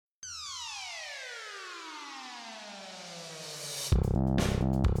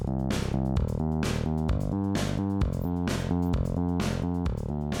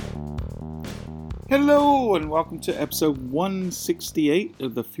Hello and welcome to episode 168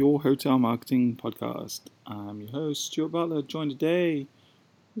 of the Fuel Hotel Marketing Podcast. I'm your host, Stuart Butler, joined today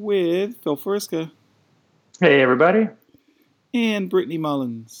with Phil Foriska. Hey, everybody. And Brittany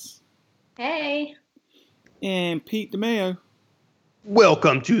Mullins. Hey. And Pete DeMeo.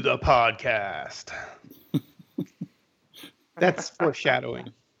 Welcome to the podcast. That's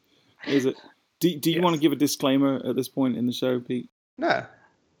foreshadowing. Is it? Do you want to give a disclaimer at this point in the show, Pete? No.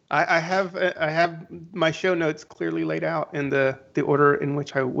 I have my show notes clearly laid out in the order in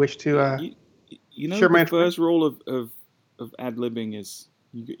which I wish to you know share the my first rule of ad-libbing is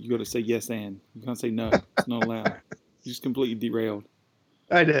you got to say yes and. You can't say no. It's not allowed. You just completely derailed.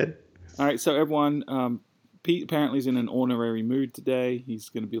 I did. All right, so everyone, Pete apparently is in an honorary mood today. He's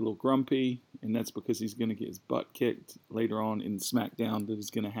going to be a little grumpy, and that's because he's going to get his butt kicked later on in SmackDown that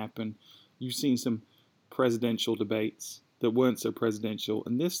is going to happen. You've seen some presidential debates that weren't so presidential,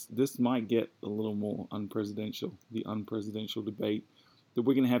 and this might get a little more unpresidential. The unpresidential debate that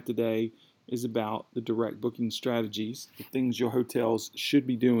we're going to have today is about the direct booking strategies, the things your hotels should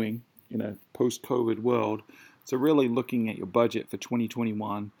be doing in a post-COVID world. So really looking at your budget for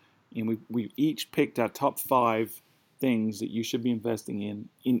 2021, and we each picked our top 5 things that you should be investing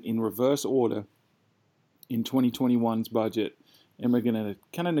in reverse order in 2021's budget. And we're going to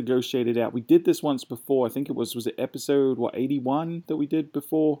kind of negotiate it out. We did this once before. I think it was it episode, 81 that we did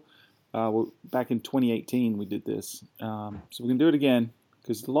before? Back in 2018 we did this. So we can do it again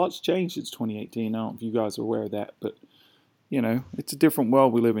because a lot's changed since 2018. I don't know if you guys are aware of that, but, it's a different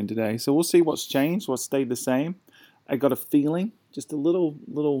world we live in today. So we'll see what's changed, what's stayed the same. I got a feeling, just a little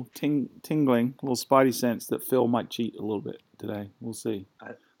tingling, little spidey sense that Phil might cheat a little bit today. We'll see.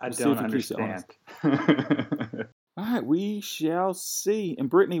 I don't understand. All right, we shall see. And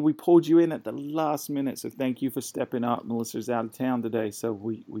Brittany, we pulled you in at the last minute, so thank you for stepping up. Melissa's out of town today, so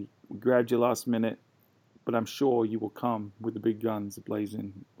we grabbed you last minute, but I'm sure you will come with the big guns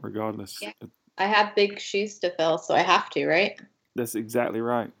blazing regardless. Yeah, I have big shoes to fill, so I have to, right? That's exactly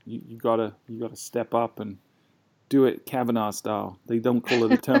right. You gotta step up and do it Kavanaugh style. They don't call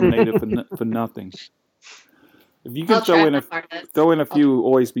it a Terminator for nothing. If you can throw in a few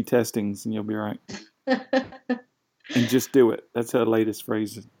always be testings, and you'll be all right. And just do it. That's her latest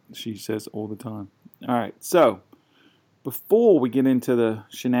phrase she says all the time. All right, so before we get into the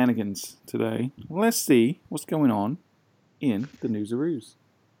shenanigans today, let's see what's going on in the News-a-Roos.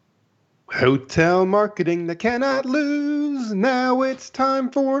 Hotel marketing that cannot lose. Now it's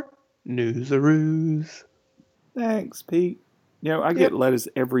time for News-a-Roos. Thanks, Pete. I get letters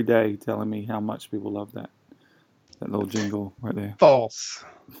every day telling me how much people love that little jingle right there. False.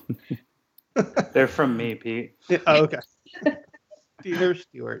 They're from me, Pete. Yeah, okay. Dear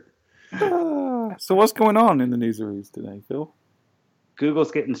Stuart. So what's going on in the News-a-Roos today, Phil?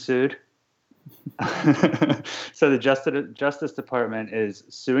 Google's getting sued. So the Justice Department is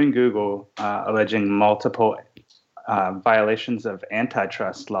suing Google, alleging multiple violations of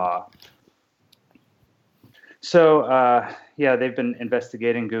antitrust law. So, they've been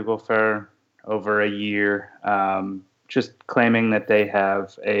investigating Google for over a year, just claiming that they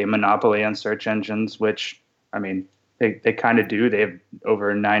have a monopoly on search engines, which, they kind of do. They have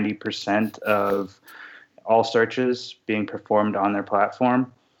over 90% of all searches being performed on their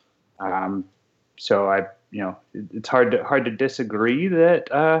platform. So it's hard to disagree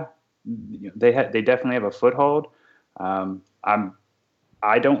that they definitely have a foothold.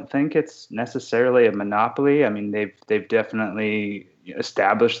 I don't think it's necessarily a monopoly. They've definitely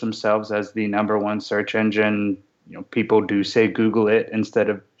established themselves as the number one search engine. People do say Google it instead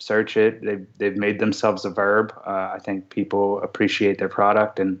of search it. They've made themselves a verb. I think people appreciate their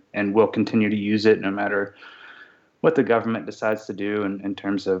product and will continue to use it no matter what the government decides to do in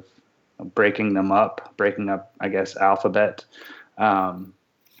terms of breaking up, I guess, Alphabet. But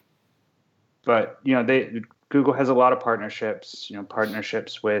Google has a lot of partnerships.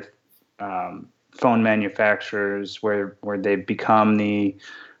 Partnerships with phone manufacturers where they've become the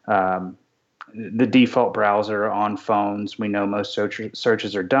default browser on phones. We know most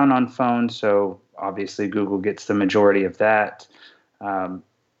searches are done on phones, so obviously Google gets the majority of that. I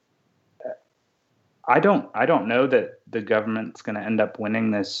don't know that the government's going to end up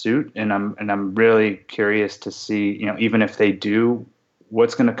winning this suit, and I'm really curious to see, even if they do,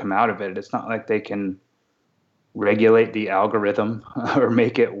 what's going to come out of it. It's not like they can regulate the algorithm or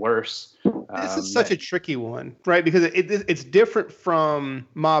make it worse. This is such a tricky one, right? Because it's different from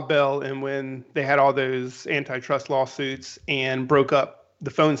Ma Bell and when they had all those antitrust lawsuits and broke up the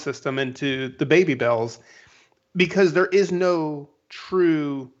phone system into the baby bells. because there is no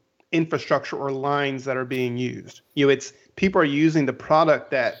true infrastructure or lines that are being used. It's people are using the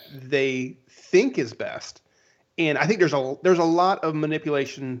product that they think is best. And I think there's a lot of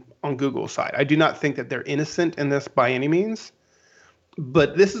manipulation on Google's side. I do not think that they're innocent in this by any means.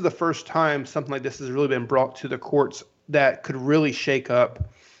 But this is the first time something like this has really been brought to the courts that could really shake up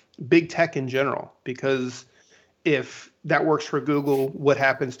big tech in general. Because if that works for Google, what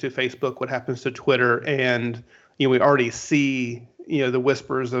happens to Facebook? What happens to Twitter? And we already see the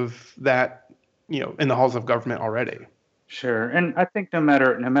whispers of that in the halls of government already. Sure, and I think no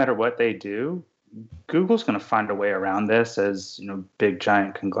matter what they do, Google's going to find a way around this, as big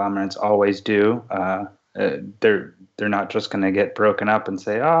giant conglomerates always do. They're not just going to get broken up and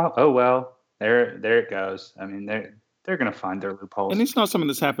say, oh well, there it goes. I mean, they're going to find their loopholes. And it's not something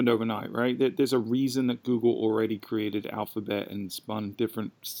that's happened overnight, right? There's a reason that Google already created Alphabet and spun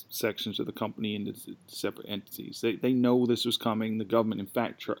different sections of the company into separate entities. They know this was coming. The government, in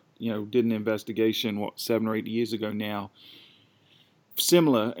fact, did an investigation 7 or 8 years ago now,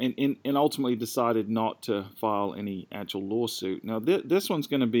 similar, and ultimately decided not to file any actual lawsuit. Now, this one's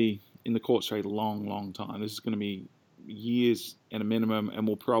going to be in the courts for a long, long time. This is going to be years at a minimum, and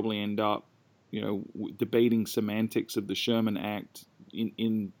we'll probably end up debating semantics of the Sherman Act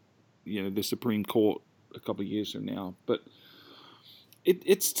in the Supreme Court a couple of years from now. But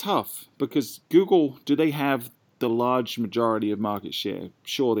it's tough because Google, do they have the large majority of market share?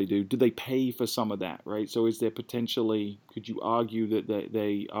 Sure they do. Do they pay for some of that, right? So is there potentially, could you argue that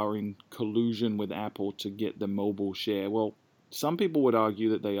they are in collusion with Apple to get the mobile share? Well, some people would argue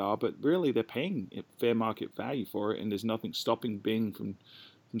that they are, but really they're paying fair market value for it, and there's nothing stopping Bing from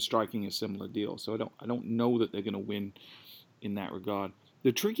striking a similar deal. So I don't know that they're going to win in that regard.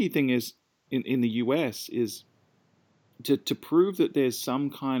 The tricky thing is in the US is to prove that there's some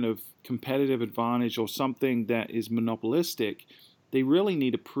kind of competitive advantage or something that is monopolistic. They really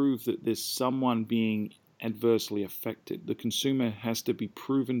need to prove that there's someone being adversely affected. The consumer has to be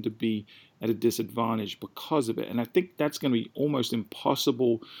proven to be at a disadvantage because of it. And I think that's going to be almost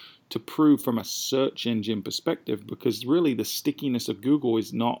impossible to prove from a search engine perspective, because really the stickiness of Google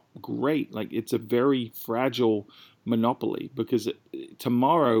is not great. Like, it's a very fragile monopoly, because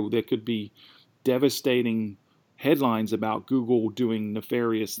tomorrow there could be devastating headlines about Google doing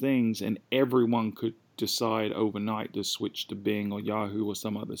nefarious things, and everyone could decide overnight to switch to Bing or Yahoo or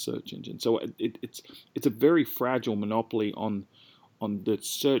some other search engine. So it's a very fragile monopoly on the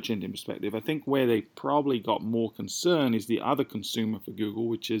search engine perspective. I think where they probably got more concern is the other consumer for Google,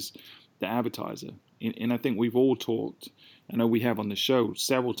 which is the advertiser. And I think we've all talked, I know we have on the show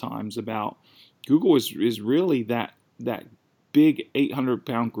several times, about Google is really that big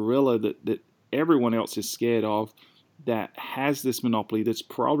 800-pound gorilla that everyone else is scared of, that has this monopoly that's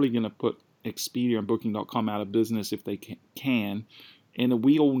probably going to put Expedia and Booking.com out of business if they can, and that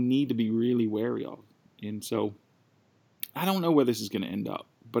we all need to be really wary of. And so I don't know where this is going to end up,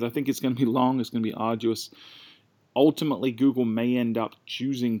 but I think it's going to be long, it's going to be arduous. Ultimately, Google may end up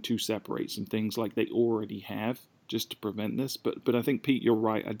choosing to separate some things like they already have just to prevent this. But I think, Pete, you're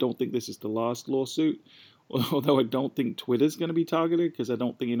right. I don't think this is the last lawsuit, although I don't think Twitter's going to be targeted, because I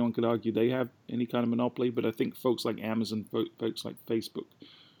don't think anyone could argue they have any kind of monopoly. But I think folks like Amazon, folks like Facebook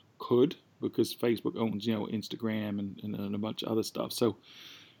could, because Facebook owns, Instagram and a bunch of other stuff. So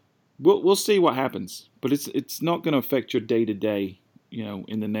we'll see what happens. But it's not going to affect your day-to-day,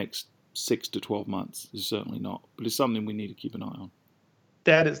 in the next 6 to 12 months. It's certainly not. But it's something we need to keep an eye on.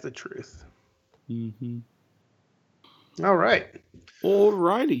 That is the truth. Mm-hmm. All right. All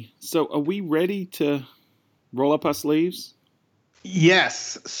righty. So are we ready to roll up our sleeves?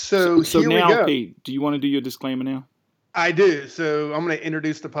 Yes. So here now, we go. Pete, do you want to do your disclaimer now? I do. So I'm going to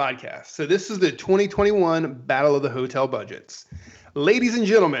introduce the podcast. So this is the 2021 Battle of the Hotel Budgets. Ladies and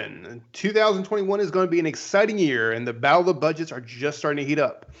gentlemen, 2021 is going to be an exciting year, and the battle of the budgets are just starting to heat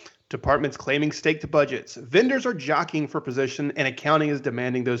up. Departments claiming stake to budgets, vendors are jockeying for position, and accounting is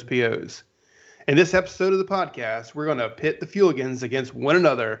demanding those POs. In this episode of the podcast, we're going to pit the Fuligans against one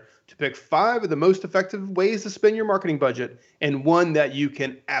another to pick 5 of the most effective ways to spend your marketing budget, and one that you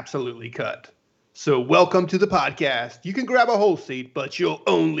can absolutely cut. So welcome to the podcast. You can grab a whole seat, but you'll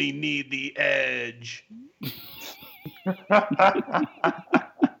only need the edge.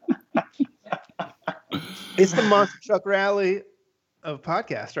 It's the Monster Truck Rally of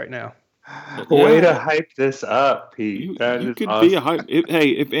podcasts right now. Way to hype this up, Pete. You That could is awesome. be a hype.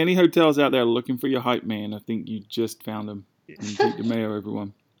 If any hotels out there are looking for your hype man, I think you just found him. And Pete DeMeo,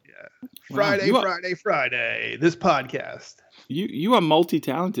 everyone. Yeah. Wow. Friday. This podcast. You are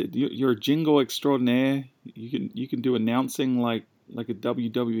multi-talented. You're a jingle extraordinaire. You can do announcing like a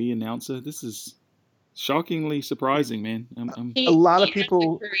WWE announcer. This is Shockingly surprising, man. A lot of He has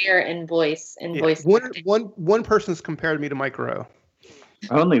people- a career in voice acting. One person's compared me to Mike Rowe.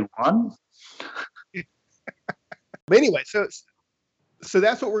 Only one? But anyway, so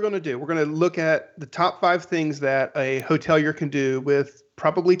that's what we're going to do. We're going to look at the top 5 things that a hotelier can do with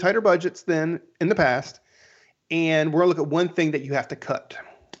probably tighter budgets than in the past, and we're going to look at one thing that you have to cut.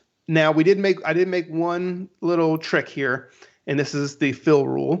 Now, I did make one little trick here, and this is the Phil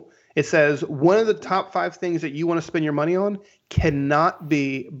rule. It says one of the top 5 things that you want to spend your money on cannot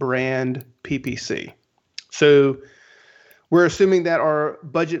be brand PPC. So we're assuming that our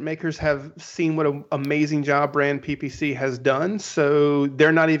budget makers have seen what an amazing job brand PPC has done, so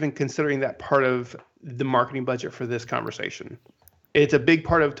they're not even considering that part of the marketing budget for this conversation. It's a big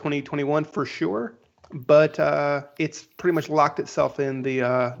part of 2021 for sure, but it's pretty much locked itself in the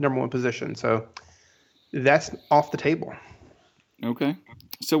number 1 position. So that's off the table. Okay.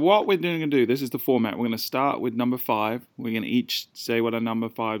 So what we're going to do, this is the format. We're going to start with number 5. We're going to each say what our number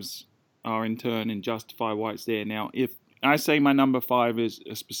 5s are in turn and justify why it's there. Now, if I say my number 5 is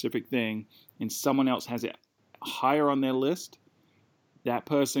a specific thing and someone else has it higher on their list, that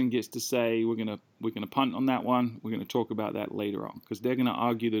person gets to say we're gonna punt on that one. We're gonna talk about that later on because they're gonna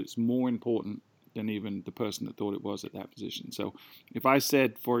argue that it's more important than even the person that thought it was at that position. So if I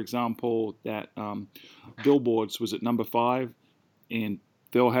said, for example, that billboards was at number 5 and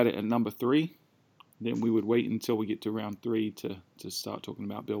Phil had it at number 3, then we would wait until we get to round 3 to start talking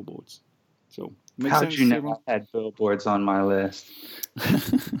about billboards. So how'd you know I had billboards on my list?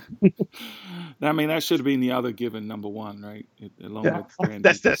 I mean, that should have been the other given number 1, right? Along with brand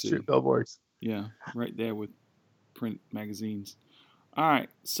that's PPC. true. Billboards. Yeah, right there with print magazines. All right,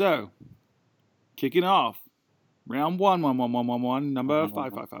 so kicking off round 1, number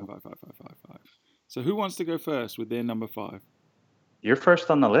 5. So who wants to go first with their number 5? You're first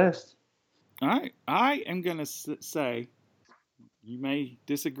on the list. All right, I am gonna say. You may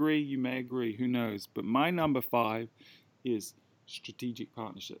disagree, you may agree, who knows? But my number 5 is strategic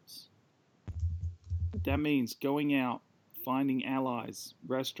partnerships. That means going out, finding allies,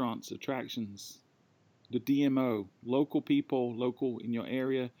 restaurants, attractions, the DMO, local people, local in your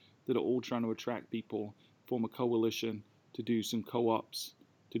area that are all trying to attract people, form a coalition to do some co-ops,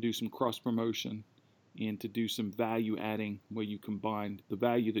 to do some cross-promotion, and to do some value adding where you combine the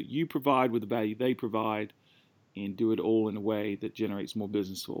value that you provide with the value they provide and do it all in a way that generates more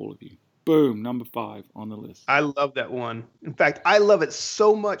business for all of you. Boom, number 5 on the list. I love that one. In fact, I love it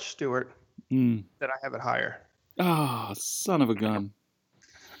so much, Stuart, that I have it higher. Ah, son of a gun.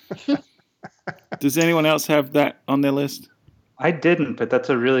 Does anyone else have that on their list? I didn't, but that's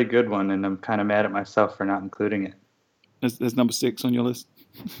a really good one, and I'm kind of mad at myself for not including it. There's number 6 on your list?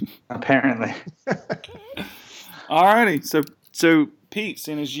 Apparently. Alrighty, so Pete,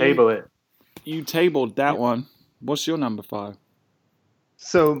 seeing as you tabled that one, what's your number 5?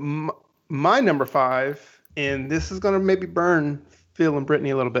 So my number 5, and this is going to maybe burn Phil and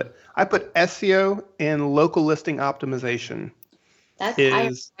Brittany a little bit. I put SEO and local listing optimization. That's higher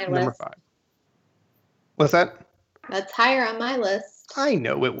on my number list. 5. What's that? That's higher on my list. I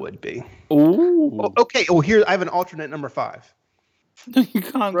know it would be. Ooh. Oh, okay. Oh, here I have an alternate number 5. You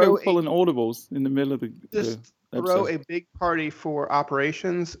can't go pulling audibles in the middle of the throw a big party for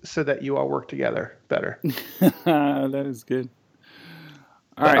operations so that you all work together better. That is good.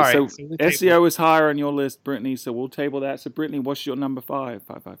 All right, so SEO is higher on your list, Brittany, so we'll table that. So, Brittany, what's your number 5?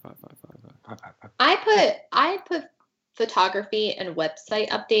 5. I put photography and website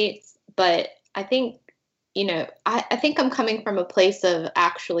updates, but I think, I think I'm coming from a place of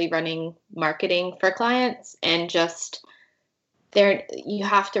actually running marketing for clients, and just you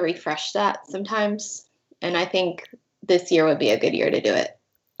have to refresh that sometimes. And I think this year would be a good year to do it.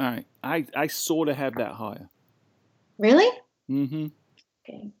 All right. I sort of have that higher. Really? Mm-hmm.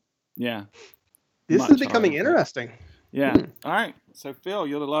 Okay. Yeah. This is becoming interesting. Yeah. All right. So, Phil,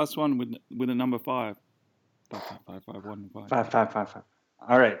 you're the last one with a number 5. 5.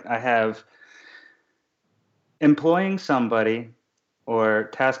 All right. I have employing somebody or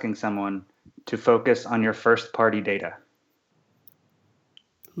tasking someone to focus on your first-party data.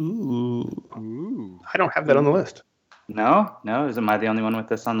 Ooh. I don't have that on the list. No? Am I the only one with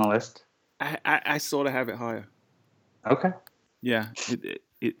this on the list? I sort of have it higher. Okay. Yeah.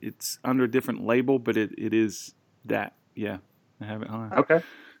 It's under a different label, but it is that. Yeah. I have it higher. Okay.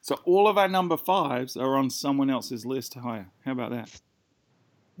 So all of our number 5s are on someone else's list higher. How about that?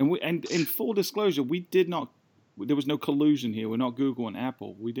 And in full disclosure, there was no collusion here. We're not Google and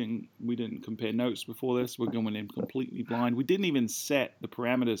Apple. We didn't compare notes before this. We're going in completely blind. We didn't even set the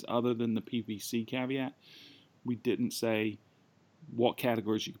parameters other than the PPC caveat. We didn't say what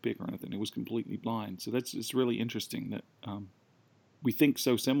categories you could pick or anything. It was completely blind. So it's really interesting that we think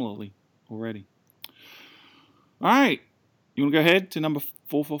so similarly already. All right. You want to go ahead to number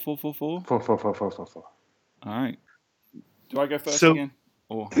 44444? 44444. All right. Do I go first So- again?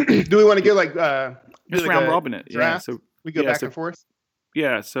 Or Do we want to go like just like round a robin it? draft? Yeah. So we go yeah, back so- and forth?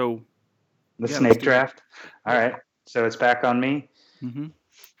 yeah. So The Yeah, snake let's do that. draft. All right. So it's back on me. hmm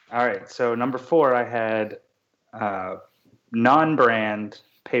All right. So number 4, I had non-brand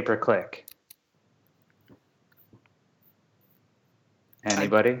pay-per-click.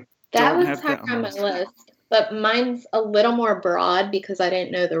 Anybody? That Don't was have that higher on on my my list, but mine's a little more broad because I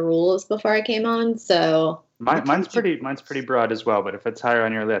didn't know the rules before I came on. So Mine's pretty broad as well. But if it's higher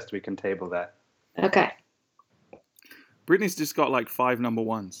on your list, we can table that. okay. Brittany's just got like 5 number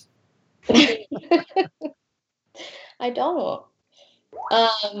ones. I don't.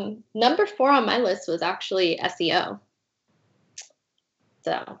 Number 4 on my list was actually SEO.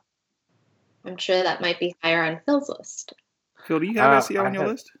 So I'm sure that might be higher on Phil's list. Phil, do you have I SEO on your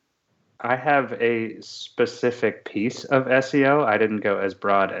have- list? I have a specific piece of SEO. I didn't go as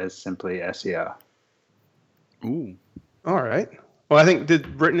broad as simply SEO. Ooh. All right. Well, I think,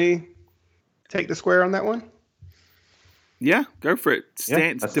 did Brittany take the square on that one? Yeah, go for it.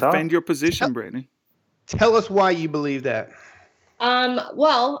 Yeah, let's Defend talk. your position, Brittany. Tell us why you believe that.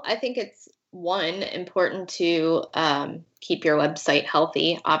 Well, I think it's important to keep your website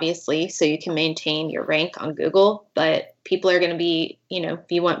healthy, obviously, so you can maintain your rank on Google. But people are going to be,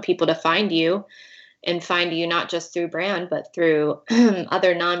 if you want people to find you and find you not just through brand, but through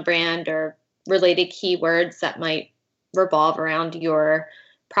other non-brand or related keywords that might revolve around your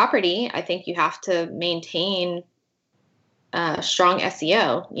property, I think you have to maintain strong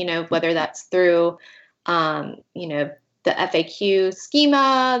SEO, whether that's through, the FAQ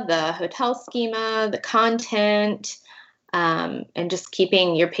schema, the hotel schema, the content, and just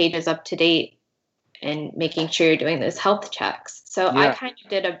keeping your pages up to date and making sure you're doing those health checks. So I Yeah. kind of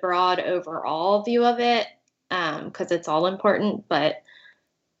did a broad overall view of it because it's all important, but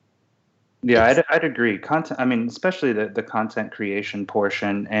Yeah, I'd agree. Content, I mean, especially the content creation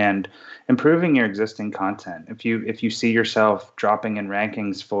portion and improving your existing content. If you see yourself dropping in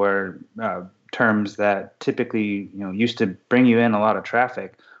rankings for terms that typically used to bring you in a lot of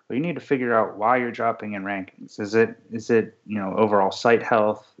traffic, well, you need to figure out why you're dropping in rankings. Is it overall site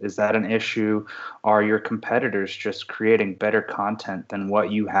health? Is that an issue? Are your competitors just creating better content than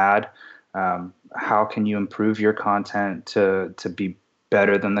what you had? How can you improve your content to be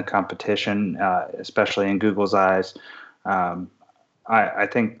better than the competition, especially in Google's eyes? I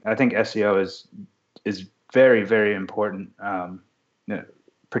think SEO is very, very important,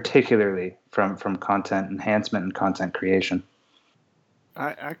 particularly from content enhancement and content creation.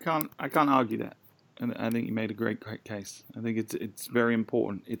 I can't argue that, and I think you made a great case. I think it's very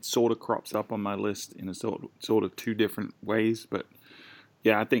important. It sort of crops up on my list in a sort of 2 different ways, but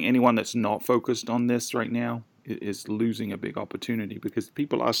yeah, I think anyone that's not focused on this right now is losing a big opportunity because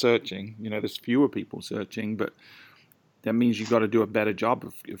people are searching. There's fewer people searching, but that means you've got to do a better job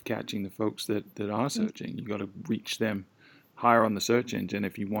of catching the folks that are searching. You've got to reach them higher on the search engine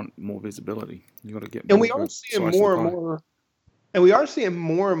if you want more visibility. You've got to get more. And we are seeing more and more. And we are seeing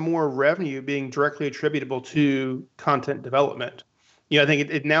more and more revenue being directly attributable to content development. I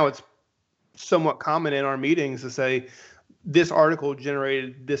think now it's somewhat common in our meetings to say, this article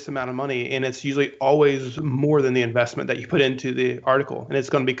generated this amount of money, and it's usually always more than the investment that you put into the article, and it's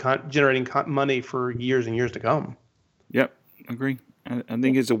going to be generating money for years and years to come. Yep, agree. I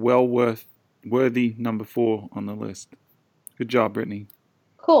think it's a worthy number 4 on the list. Good job, Brittany.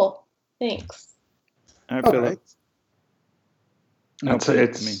 cool. Thanks. All right, All Philip. right. No,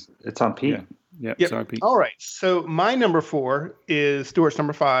 It's on Pete. Yeah. Yep. Sorry, Pete. All right. So my number 4 is Stuart's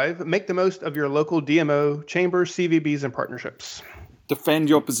number 5. Make the most of your local DMO, chambers, CVBs, and partnerships. Defend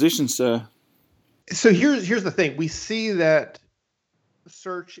your position, sir. So here's the thing. We see that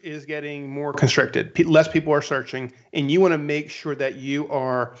search is getting more constricted. Less people are searching, and you want to make sure that you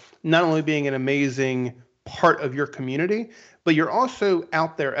are not only being an amazing part of your community, but you're also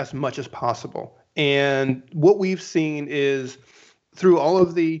out there as much as possible. And what we've seen is, through all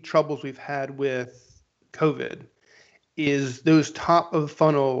of the troubles we've had with COVID, is those top of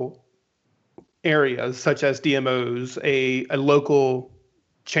funnel areas such as DMOs, a local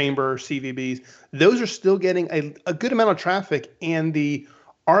chamber, CVBs, those are still getting a good amount of traffic, and the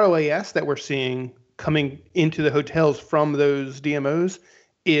ROAS that we're seeing coming into the hotels from those DMOs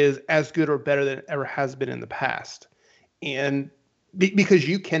is as good or better than it ever has been in the past. And because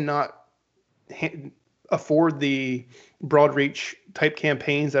you cannot afford the broad reach type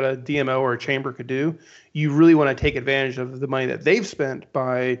campaigns that a DMO or a chamber could do. You really want to take advantage of the money that they've spent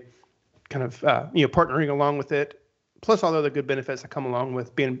by kind of partnering along with it, plus all the other good benefits that come along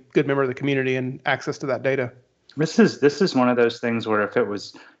with being a good member of the community and access to that data. This is one of those things where if it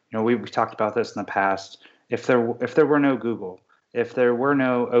was, we talked about this in the past. If there were no Google, if there were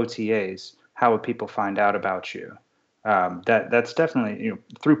no OTAs, how would people find out about you? That's definitely,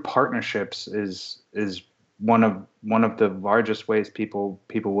 through partnerships is one of the largest ways people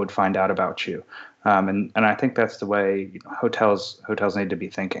would find out about you. And I think that's the way hotels need to be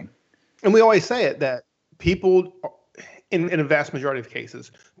thinking. And we always say it that people, in a vast majority of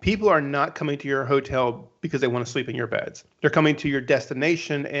cases, people are not coming to your hotel because they want to sleep in your beds. They're coming to your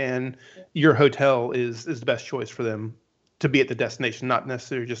destination, and your hotel is the best choice for them to be at the destination, not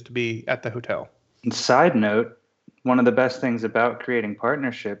necessarily just to be at the hotel. And side note, one of the best things about creating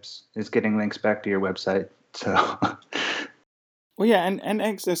partnerships is getting links back to your website. So, well, yeah, and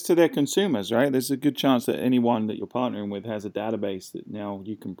access to their consumers, right? There's a good chance that anyone that you're partnering with has a database that now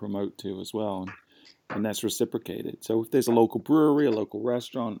you can promote to as well, and that's reciprocated. So if there's a local brewery, a local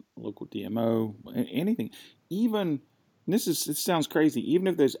restaurant, a local DMO, anything, even this sounds crazy. Even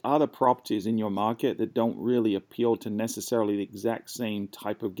if there's other properties in your market that don't really appeal to necessarily the exact same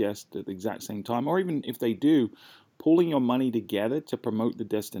type of guest at the exact same time, or even if they do, pulling your money together to promote the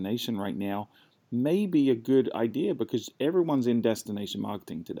destination right now may be a good idea, because everyone's in destination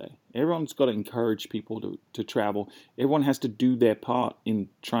marketing today. Everyone's got to encourage people to travel. Everyone has to do their part in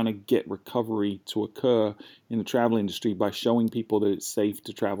trying to get recovery to occur in the travel industry by showing people that it's safe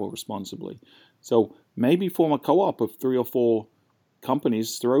to travel responsibly. So maybe form a co-op of 3 or 4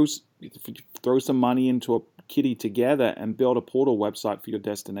 companies, throw some money into a kitty together and build a portal website for your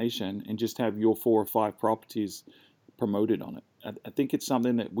destination, and just have your 4 or 5 properties promoted on it. I think it's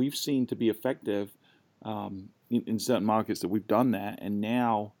something that we've seen to be effective in certain markets that we've done that, and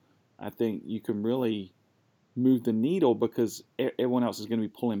now I think you can really move the needle because everyone else is going to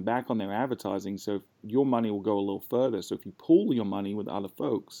be pulling back on their advertising, so your money will go a little further. So if you pool your money with other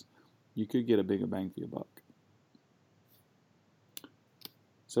folks, you could get a bigger bang for your buck.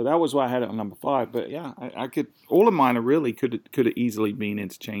 So that was why I had it on number 5. But yeah, I could. All of mine are really could have easily been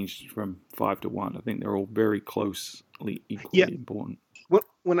interchanged from 5 to 1. I think they're all very closely equally important.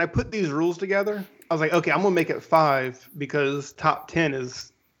 When I put these rules together, I was like, okay, I'm gonna make it 5 because top 10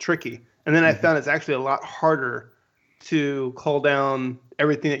 is tricky. And then I found it's actually a lot harder to call down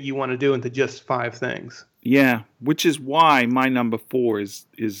everything that you want to do into just 5 things. Yeah, which is why my number 4 is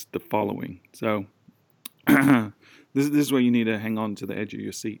the following. So. This is where you need to hang on to the edge of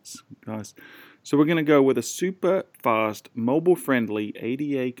your seats, guys. So we're going to go with a super fast, mobile-friendly,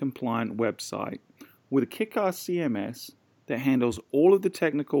 ADA-compliant website with a kick-ass CMS that handles all of the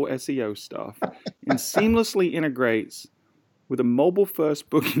technical SEO stuff and seamlessly integrates with a mobile-first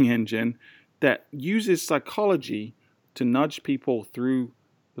booking engine that uses psychology to nudge people through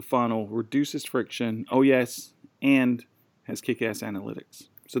the funnel, reduces friction, and has kick-ass analytics.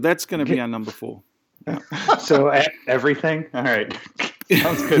 So that's going to be our number 4. Yeah. So everything? All right.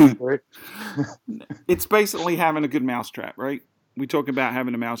 Sounds good. It's basically having a good mousetrap, right? We talk about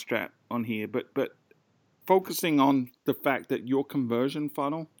having a mousetrap on here, but focusing on the fact that your conversion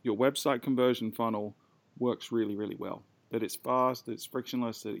funnel, your website conversion funnel, works really, really well. That it's fast, that it's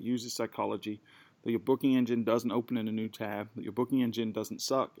frictionless, that it uses psychology, that your booking engine doesn't open in a new tab, that your booking engine doesn't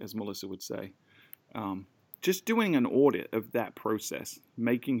suck, as Melissa would say. Just doing an audit of that process,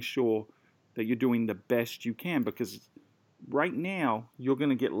 making sure that you're doing the best you can, because right now you're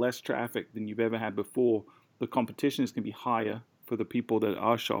going to get less traffic than you've ever had before. The competition is going to be higher for the people that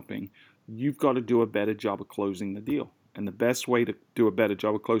are shopping. You've got to do a better job of closing the deal. And the best way to do a better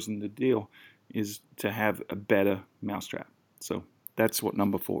job of closing the deal is to have a better mousetrap. So that's what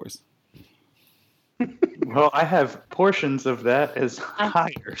number 4 is. Well, I have portions of that as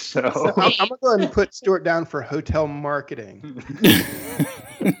higher. So I'm going to go ahead and put Stuart down for hotel marketing.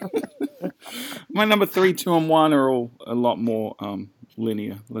 My number 3, 2, and 1 are all a lot more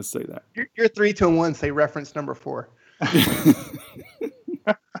linear. Let's say that. Your 3, 2, and 1 say reference number 4.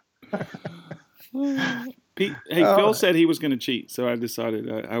 Phil said he was going to cheat, so I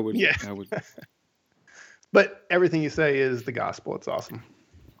decided I would. Yeah. I would. But everything you say is the gospel. It's awesome.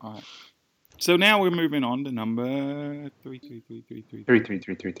 All right. So now we're moving on to number 3.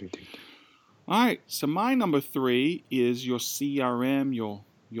 3. All right. So my number 3 is your CRM,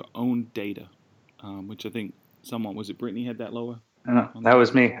 your own data, which I think was it Brittany had that lower? No, that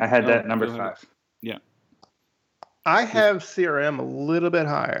was me. I had that number 5. Yeah. I have CRM a little bit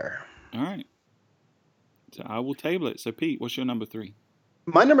higher. All right. So I will table it. So Pete, what's your number 3?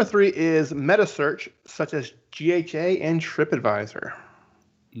 My number 3 is meta search, such as GHA and TripAdvisor.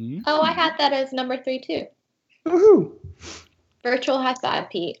 Mm-hmm. Oh, I had that as number 3 too. Woohoo! Virtual high five,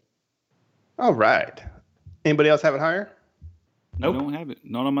 Pete. All right. Anybody else have it higher? Nope. I don't have it.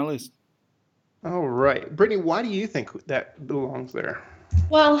 Not on my list. All right. Brittany, why do you think that belongs there?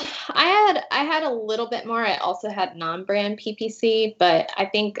 Well, I had a little bit more. I also had non-brand PPC, but I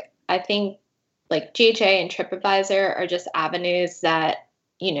think like GHA and TripAdvisor are just avenues that,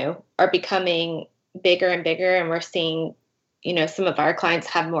 are becoming bigger and bigger, and we're seeing, some of our clients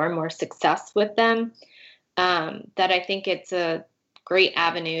have more and more success with them. That I think it's a great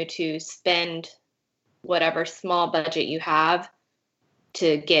avenue to spend whatever small budget you have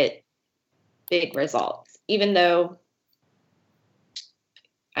to get big results, even though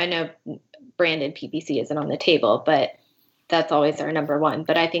I know branded PPC isn't on the table, but that's always our number one.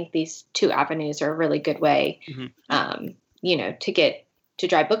 But I think these two avenues are a really good way, to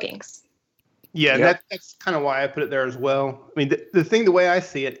drive bookings. Yeah, Yep. that's kind of why I put it there as well. I mean, the way I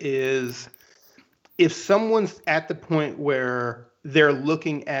see it is if someone's at the point where they're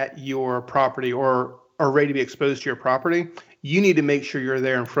looking at your property or are ready to be exposed to your property, you need to make sure you're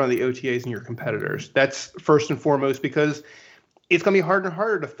there in front of the OTAs and your competitors. That's first and foremost, because it's going to be harder and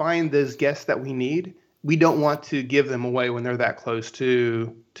harder to find those guests that we need. We don't want to give them away when they're that close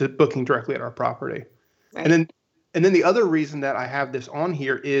to booking directly at our property. Right. And then the other reason that I have this on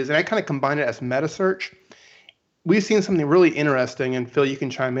here is, and I kind of combine it as meta search. We've seen something really interesting, and Phil, you can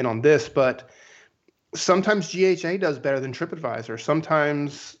chime in on this, but sometimes GHA does better than TripAdvisor.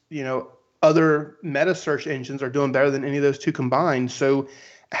 Sometimes, other meta search engines are doing better than any of those two combined. So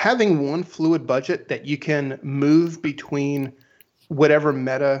having one fluid budget that you can move between whatever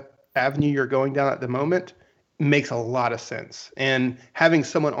meta avenue you're going down at the moment makes a lot of sense. And having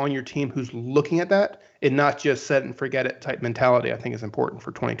someone on your team who's looking at that and not just set and forget it type mentality, I think is important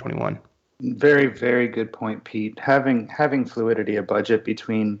for 2021. Very, very good point, Pete. Having fluidity of budget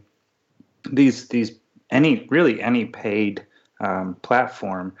between these any paid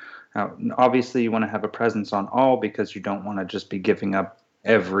platform. Now, obviously, you want to have a presence on all because you don't want to just be giving up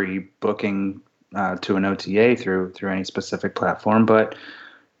every booking to an OTA through any specific platform. But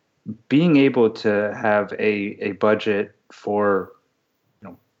being able to have a budget for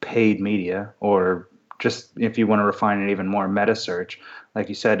paid media, or just if you want to refine it even more, meta search, like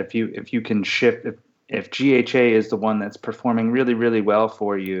you said, if you can shift. If GHA is the one that's performing really, really well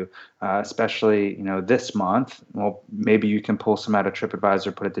for you, especially this month, well, maybe you can pull some out of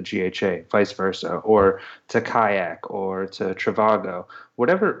TripAdvisor, put it to GHA, vice versa, or to Kayak or to Trivago,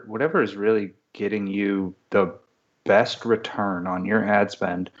 whatever is really getting you the best return on your ad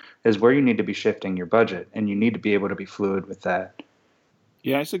spend is where you need to be shifting your budget, and you need to be able to be fluid with that.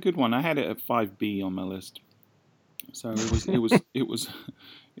 Yeah, it's a good one. I had it at 5B on my list, so it was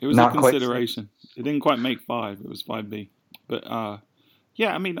Not a quite consideration. It didn't quite make 5. It was 5B. But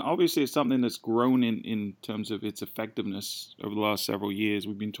yeah, I mean, obviously it's something that's grown in terms of its effectiveness over the last several years.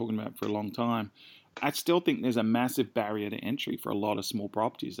 We've been talking about it for a long time. I still think there's a massive barrier to entry for a lot of small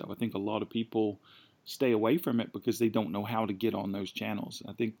properties, though. I think a lot of people stay away from it because they don't know how to get on those channels.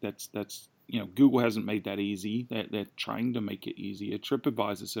 I think that's Google hasn't made that easy. They're trying to make it easier.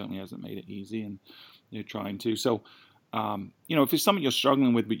 TripAdvisor certainly hasn't made it easy, and they're trying to. So if it's something you're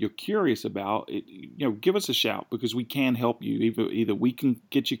struggling with but you're curious about, give us a shout, because we can help you. Either we can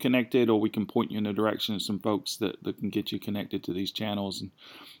get you connected, or we can point you in the direction of some folks that can get you connected to these channels. And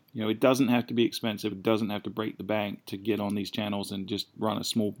it doesn't have to be expensive. It doesn't have to break the bank to get on these channels and just run a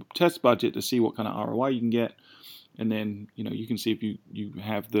small test budget to see what kind of ROI you can get. And then you can see if you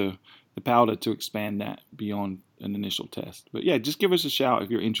have the powder to expand that beyond an initial test. But yeah, just give us a shout if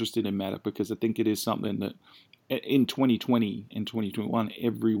you're interested in Meta, because I think it is something that in 2020 and 2021,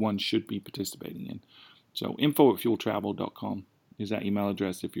 everyone should be participating in. So info@fueltravel.com is that email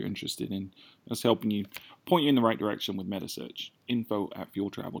address if you're interested in us helping you, point you in the right direction with meta search.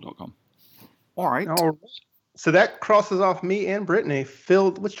 info@fueltravel.com. All right. So that crosses off me and Brittany.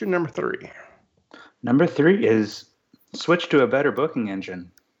 Phil, what's your number 3? Number 3 is switch to a better booking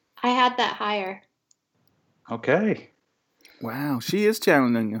engine. I had that higher. Okay. Wow, she is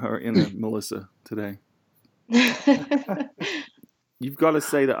channeling her inner Melissa today. You've got to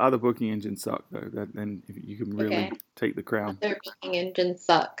say that other booking engines suck, though. Then you can really take the crown. Other booking engines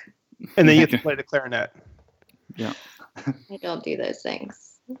suck. And then you have to play the clarinet. Yeah. I don't do those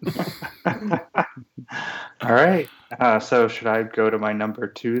things. All right. So should I go to my number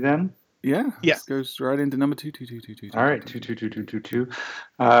 2 then? Yeah. Yeah. Let's go right into number 2. All right. 2.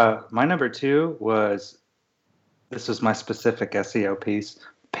 My number 2 was, this was my specific SEO piece,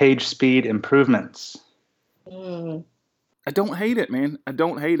 page speed improvements. I I don't hate it, man. I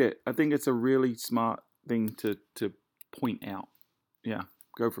don't hate it. I think it's a really smart thing to point out. Yeah,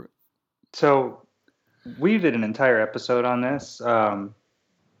 go for it. So we did an entire episode on this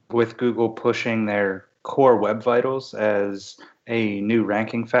with Google pushing their core web vitals as a new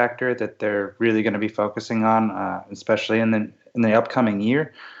ranking factor that they're really going to be focusing on, especially in the upcoming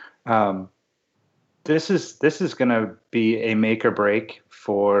year. This is going to be a make or break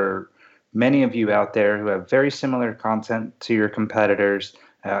for many of you out there who have very similar content to your competitors.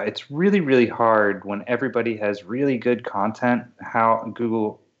 It's really, really hard when everybody has really good content, how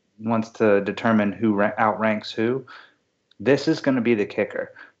Google wants to determine who outranks who. This is going to be the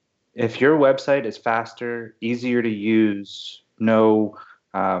kicker. If your website is faster, easier to use, no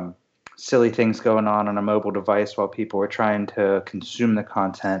silly things going on a mobile device while people are trying to consume the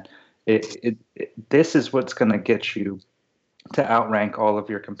content, this is what's going to get you to outrank all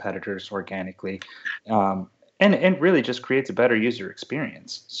of your competitors organically, and really just creates a better user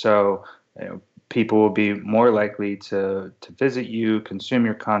experience. So people will be more likely to visit you, consume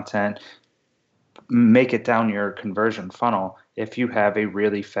your content, make it down your conversion funnel if you have a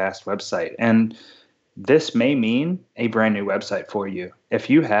really fast website. And this may mean a brand new website for you.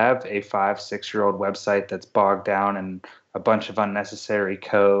 If you have a 5-6-year-old website that's bogged down in a bunch of unnecessary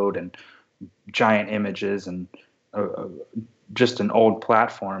code and giant images and just an old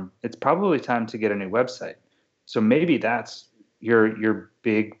platform, it's probably time to get a new website. So maybe that's your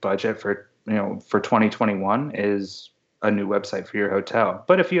big budget for 2021 is a new website for your hotel.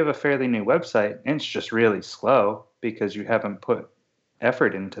 But if you have a fairly new website and it's just really slow because you haven't put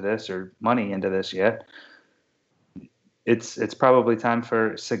effort into this or money into this yet, it's probably time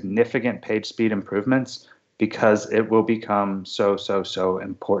for significant page speed improvements, because it will become so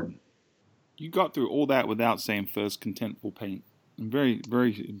important. You got through all that without saying First Contentful Paint. I'm very,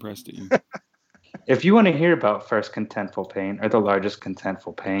 very impressed at you. If you want to hear about First Contentful Paint or the largest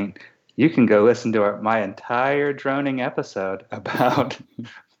Contentful Paint, you can go listen to my entire droning episode about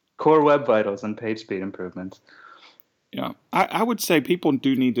core web vitals and page speed improvements. Yeah, I would say people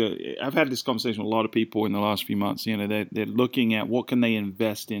do need to. I've had this conversation with a lot of people in the last few months. They're looking at what can they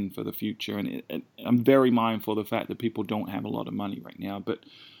invest in for the future, and I'm very mindful of the fact that people don't have a lot of money right now. But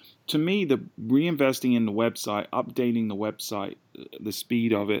to me, the reinvesting in the website, updating the website, the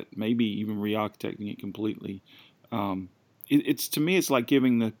speed of it, maybe even re-architecting it completely. It's to me, it's like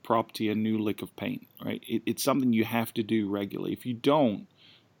giving the property a new lick of paint, right? It's something you have to do regularly. If you don't,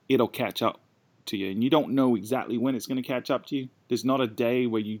 it'll catch up to you, and you don't know exactly when it's going to catch up to you. There's not a day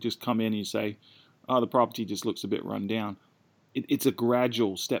where you just come in and you say, oh, the property just looks a bit run down. It's a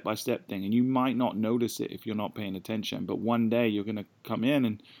gradual step-by-step thing, and you might not notice it if you're not paying attention, but one day you're going to come in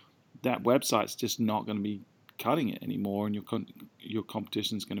and that website's just not going to be cutting it anymore, and your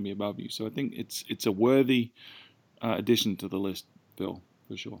competition's going to be above you. So I think it's a worthy addition to the list, Bill,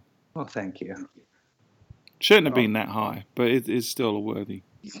 for sure. Well, thank you. Shouldn't have been that high, but it is still a worthy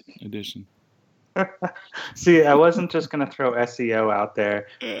addition. See, I wasn't just going to throw SEO out there,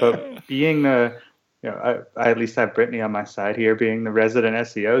 but being I at least have Brittany on my side here, being the resident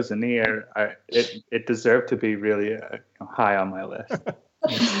SEOs in the air, it deserved to be really high on my list.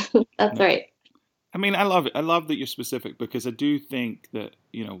 That's right. I mean, I love it. I love that you're specific, because I do think that,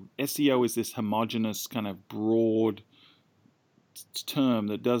 SEO is this homogenous kind of broad term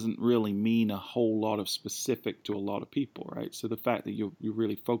that doesn't really mean a whole lot of specific to a lot of people, right? So the fact that you're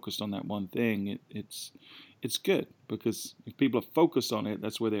really focused on that one thing, it's good, because if people are focused on it,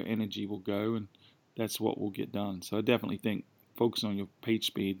 that's where their energy will go, and that's what will get done. So I definitely think focusing on your page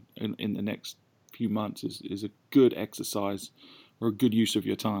speed in the next few months is a good exercise or a good use of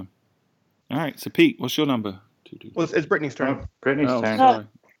your time. All right, so Pete, what's your number? Well, it's Brittany's turn. Brittany's turn. Sorry.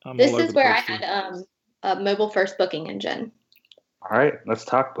 This is where I had a mobile first booking engine. All right, let's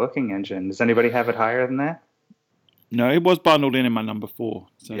talk booking engine. Does anybody have it higher than that? No, it was bundled in my number 4.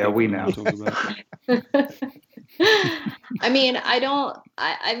 So yeah, we know. I mean,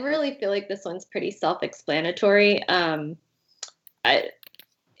 I really feel like this one's pretty self-explanatory. In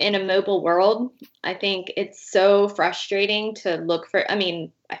a mobile world, I think it's so frustrating to look for, I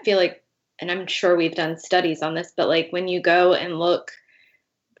feel like, and I'm sure we've done studies on this, but like when you go and look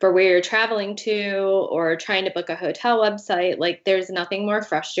for where you're traveling to or trying to book a hotel website, like there's nothing more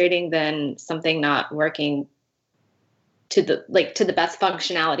frustrating than something not working to the best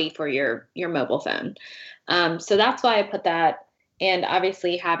functionality for your mobile phone. So that's why I put that. And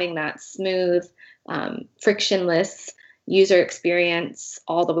obviously having that smooth, frictionless user experience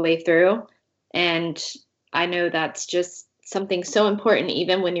all the way through. And I know that's just something so important,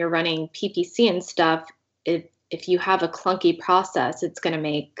 even when you're running PPC and stuff. If you have a clunky process, it's going to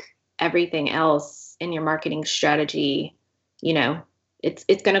make everything else in your marketing strategy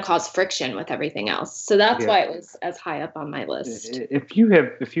it's going to cause friction with everything else. So that's Yeah. why it was as high up on my list. If you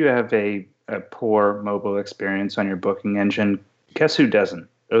have a poor mobile experience on your booking engine, guess who doesn't?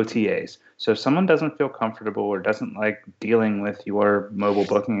 OTAs. So if someone doesn't feel comfortable or doesn't like dealing with your mobile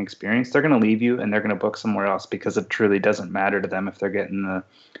booking experience, they're going to leave you and they're going to book somewhere else because it truly doesn't matter to them if they're getting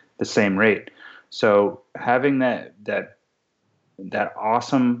the same rate. So having that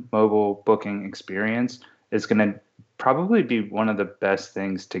awesome mobile booking experience is going to probably be one of the best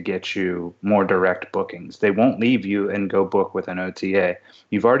things to get you more direct bookings. They won't leave you and go book with an OTA.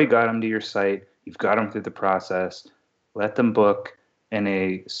 You've already got them to your site. You've got them through the process. Let them book in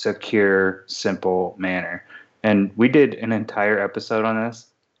a secure, simple manner. And we did an entire episode on this,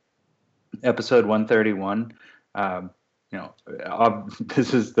 episode 131.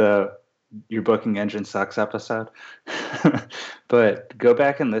 This is the Your Booking Engine Sucks episode. But go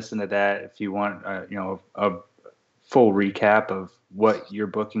back and listen to that if you want, a full recap of what your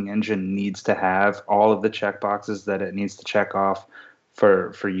booking engine needs to have, all of the checkboxes that it needs to check off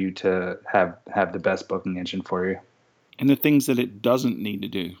for you to have the best booking engine for you. And the things that it doesn't need to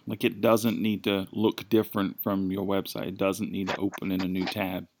do, like it doesn't need to look different from your website. It doesn't need to open in a new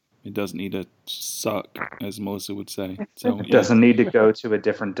tab. It doesn't need to suck, as Melissa would say. So it doesn't need to go to a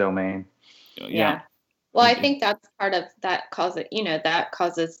different domain. Yeah. Well, I think that's part of that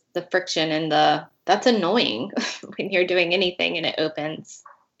causes the friction and that's annoying when you're doing anything and it opens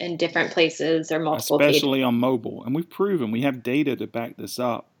in different places or multiple especially pages. On mobile. And we've proven, we have data to back this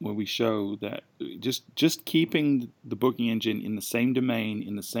up where we show that just keeping the booking engine in the same domain,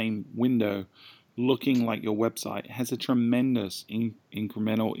 in the same window, looking like your website has a tremendous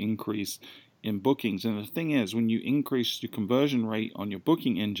incremental increase in bookings. And the thing is, when you increase your conversion rate on your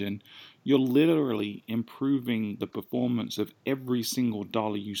booking engine, you're literally improving the performance of every single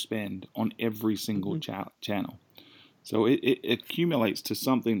dollar you spend on every single channel. So it accumulates to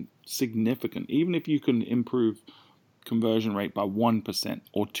something significant. Even if you can improve conversion rate by 1%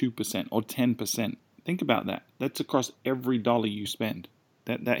 or 2% or 10%, think about that. That's across every dollar you spend.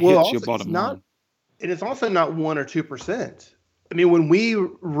 That hits your bottom line. And it's also not 1 or 2%. I mean, when we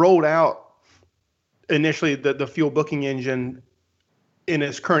rolled out initially the Fuel booking engine in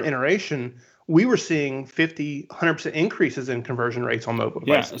its current iteration, we were seeing 50, 100% increases in conversion rates on mobile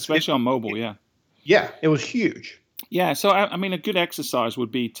devices. Yeah, especially on mobile, yeah. Yeah, it was huge. Yeah, so I mean, a good exercise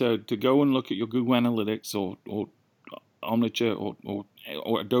would be to go and look at your Google Analytics or Omniture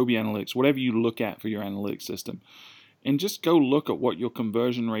or Adobe Analytics, whatever you look at for your analytics system, and just go look at what your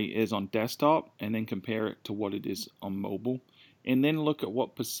conversion rate is on desktop and then compare it to what it is on mobile. And then look at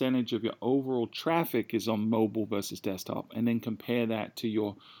what percentage of your overall traffic is on mobile versus desktop, and then compare that to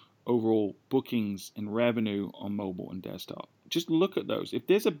your overall bookings and revenue on mobile and desktop. Just look at those. If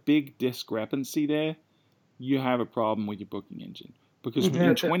there's a big discrepancy there, you have a problem with your booking engine. Because in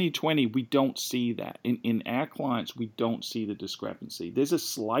 2020, we don't see that. In our clients, we don't see the discrepancy. There's a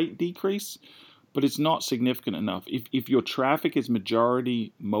slight decrease, but it's not significant enough. If your traffic is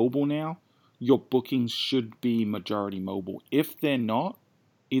majority mobile now, your bookings should be majority mobile. If they're not,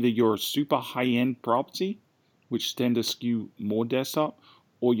 either you're a super high-end property, which tend to skew more desktop,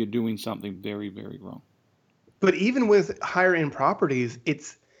 or you're doing something very, very wrong. But even with higher-end properties,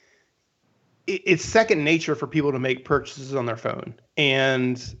 it's second nature for people to make purchases on their phone.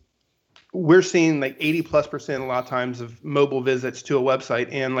 And we're seeing like 80+% a lot of times of mobile visits to a website.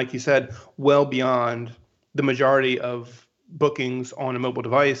 And like you said, well beyond the majority of bookings on a mobile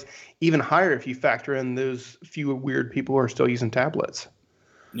device, even higher if you factor in those few weird people who are still using tablets.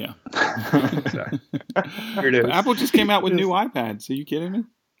 Yeah. So, here it is. Apple just came out with new iPads. Are you kidding me?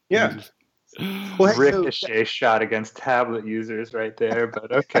 Yeah. Well, ricochet shot against tablet users right there, but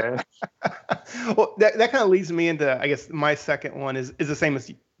okay. Well, that kind of leads me into, I guess, my second one is the same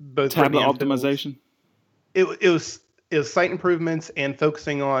as both tablet optimization. It was site improvements and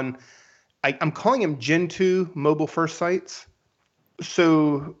focusing on, I'm calling them Gen 2 mobile first sites.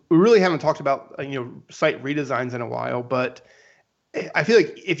 So we really haven't talked about site redesigns in a while, but I feel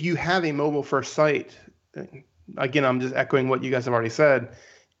like if you have a mobile first site, again, I'm just echoing what you guys have already said,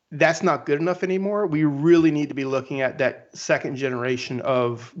 that's not good enough anymore. We really need to be looking at that second generation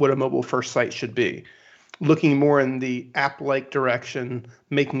of what a mobile first site should be. Looking more in the app-like direction,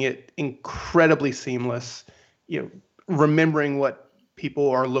 making it incredibly seamless, remembering what people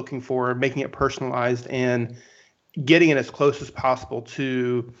are looking for, making it personalized, and getting it as close as possible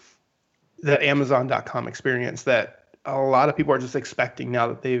to the Amazon.com experience that a lot of people are just expecting now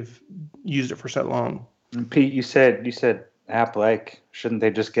that they've used it for so long. And Pete, you said app-like. Shouldn't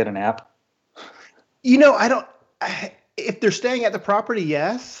they just get an app? If they're staying at the property,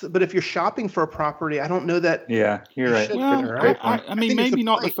 yes. But if you're shopping for a property, I don't know that. Yeah, you're You right. should, Well, right? I mean, think it's maybe the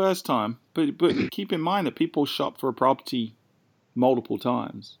not the point. first time, but keep in mind that people shop for a property multiple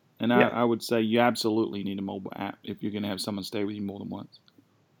times, and Yeah. I would say you absolutely need a mobile app if you're going to have someone stay with you more than once.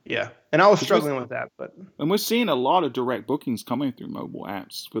 Yeah. And I was 'Cause struggling with that, but And we're seeing a lot of direct bookings coming through mobile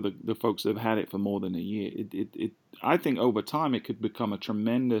apps for the folks that have had it for more than a year. I think over time it could become a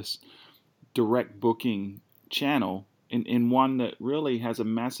tremendous direct booking channel and one that really has a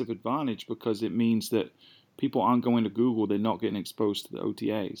massive advantage because it means that people aren't going to Google, they're not getting exposed to the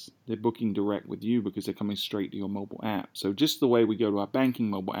OTAs. They're booking direct with you because they're coming straight to your mobile app. So just the way we go to our banking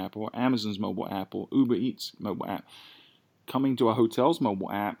mobile app or Amazon's mobile app or Uber Eats mobile app, coming to a hotel's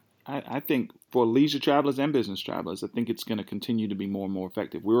mobile app, I think for leisure travelers and business travelers, I think it's going to continue to be more and more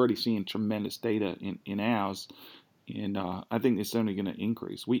effective. We're already seeing tremendous data in ours, and I think it's only going to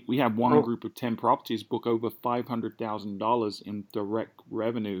increase. We have one group of 10 properties book over $500,000 in direct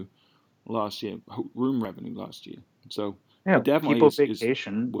revenue last year, room revenue last year. So Yeah, it definitely people is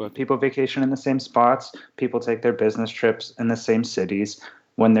vacation. worth it. People vacation in the same spots. People take their business trips in the same cities.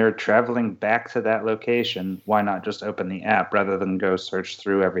 When they're traveling back to that location, why not just open the app rather than go search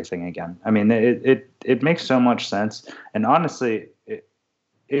through everything again? I mean, it makes so much sense. And honestly,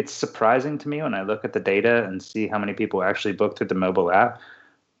 it's surprising to me when I look at the data and see how many people actually book through the mobile app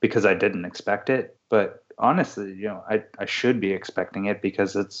because I didn't expect it. But honestly, I should be expecting it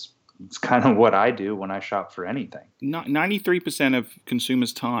because it's kind of what I do when I shop for anything. 93% of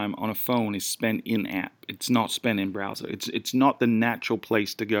consumers' time on a phone is spent in app. It's not spent in browser. It's not the natural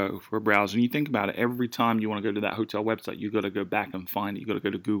place to go for a browser. And you think about it, every time you want to go to that hotel website, you've got to go back and find it. You've got to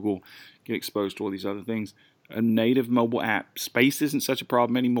go to Google, get exposed to all these other things. A native mobile app, space isn't such a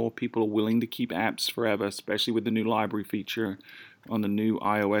problem anymore. People are willing to keep apps forever, especially with the new library feature on the new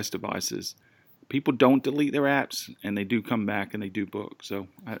iOS devices. People don't delete their apps, and they do come back and they do book. So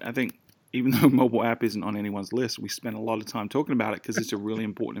I think even though mobile app isn't on anyone's list, we spent a lot of time talking about it because it's a really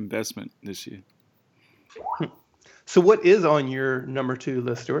important investment this year. So what is on your number 2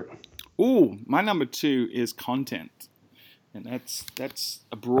 list, Stuart? Ooh, my number 2 is content. And that's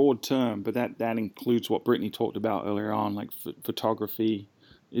a broad term, but that includes what Brittany talked about earlier on, like photography.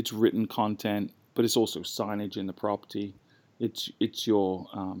 It's written content, but it's also signage in the property. It's your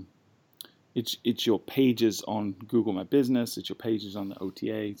it's your pages on Google My Business. It's your pages on the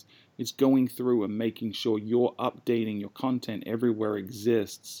OTAs. It's going through and making sure you're updating your content everywhere it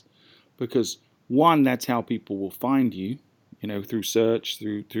exists, because one, that's how people will find you. Through search,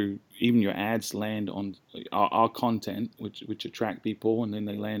 through even your ads land on our content, which attract people, and then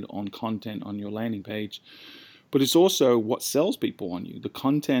they land on content on your landing page. But it's also what sells people on you. The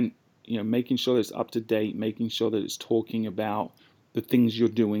content, making sure that it's up to date, making sure that it's talking about the things you're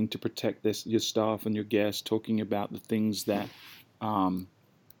doing to protect your staff and your guests, talking about the things that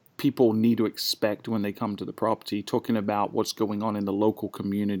people need to expect when they come to the property, talking about what's going on in the local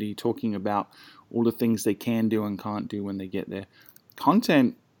community, talking about all the things they can do and can't do when they get there.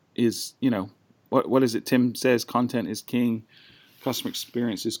 Content is, what is it? Tim says content is king, customer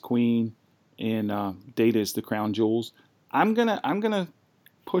experience is queen, and data is the crown jewels. I'm gonna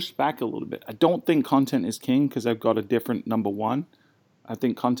push back a little bit. I don't think content is king because I've got a different number 1. I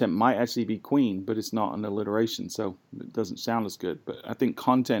think content might actually be queen, but it's not an alliteration, so it doesn't sound as good. But I think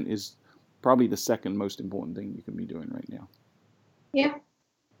content is probably the second most important thing you can be doing right now. Yeah.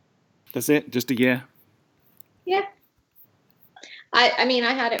 That's it? Just a yeah? Yeah. I mean,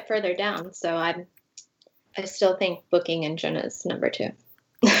 I had it further down, so I still think booking engine is number 2.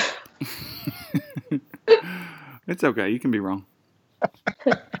 It's okay. You can be wrong.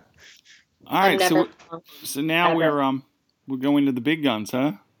 All right. So now we're going to the big guns,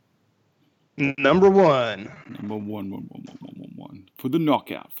 huh? Number 1. Number one. For the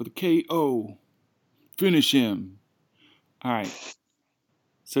knockout, for the KO. Finish him. All right.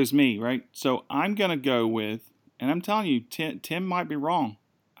 So it's me, right? So I'm going to go with, and I'm telling you, Tim might be wrong.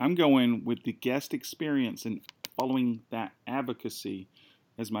 I'm going with the guest experience and following that advocacy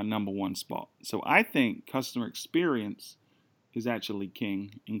as my number 1 spot. So I think customer experience is actually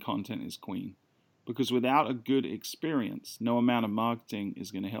king and content is queen. Because without a good experience, no amount of marketing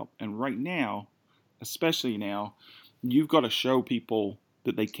is going to help. And right now, especially now, you've got to show people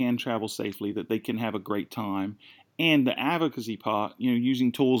that they can travel safely, that they can have a great time. And the advocacy part,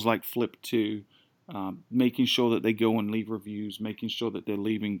 using tools like Flip2, making sure that they go and leave reviews, making sure that they're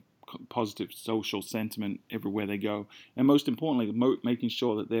leaving positive social sentiment everywhere they go. And most importantly, making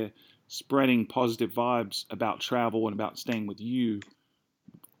sure that they're spreading positive vibes about travel and about staying with you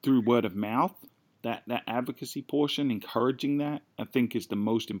through word of mouth. That advocacy portion, encouraging that, I think is the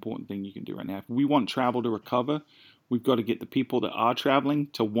most important thing you can do right now. If we want travel to recover, we've got to get the people that are traveling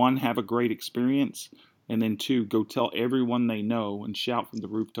to, one, have a great experience, and then two, go tell everyone they know and shout from the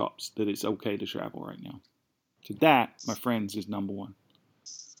rooftops that it's okay to travel right now. So that, my friends, is number one.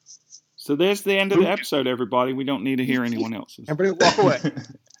 So there's the end of the episode, everybody. We don't need to hear anyone else's. Everybody walk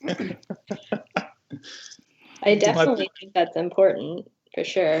away. I definitely think that's important, for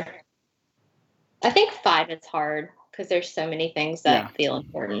sure. I think 5 is hard because there's so many things that feel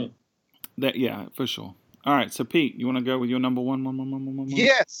important. Yeah, for sure. All right, so Pete, you want to go with your number one?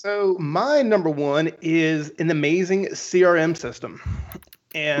 Yeah, so my number one is an amazing CRM system.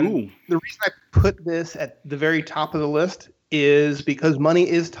 And the reason I put this at the very top of the list is because money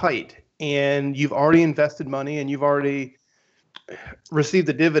is tight, and you've already invested money and you've already received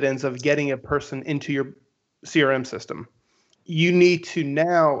the dividends of getting a person into your CRM system. You need to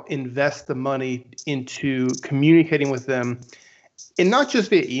now invest the money into communicating with them, and not just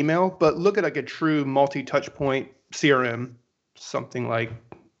via email, but look at like a true multi-touch point CRM, something like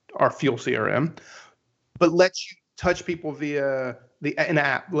our Fuel CRM, but let you touch people via an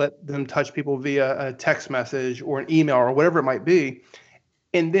app, let them touch people via a text message or an email or whatever it might be,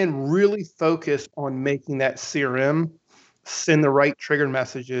 and then really focus on making that CRM send the right trigger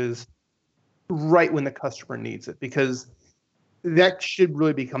messages right when the customer needs it, because that should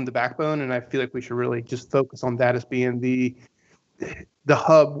really become the backbone. And I feel like we should really just focus on that as being the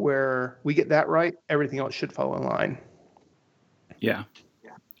hub where we get that right. Everything else should follow in line. Yeah.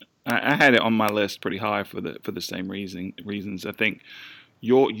 I had it on my list pretty high for the same reasons. I think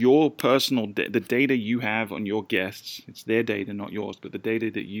your personal the data you have on your guests, it's their data, not yours, but the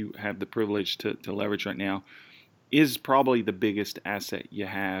data that you have the privilege to leverage right now is probably the biggest asset you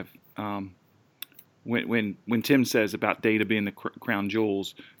have. When Tim says about data being the crown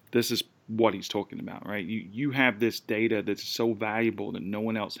jewels, this is what he's talking about, right? You have this data that's so valuable that no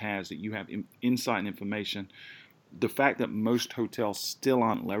one else has, that you have insight and information. The fact that most hotels still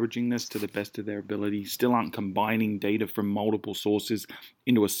aren't leveraging this to the best of their ability, still aren't combining data from multiple sources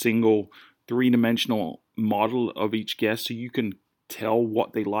into a single three-dimensional model of each guest so you can tell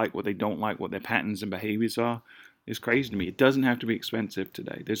what they like, what they don't like, what their patterns and behaviors are, is crazy to me. It doesn't have to be expensive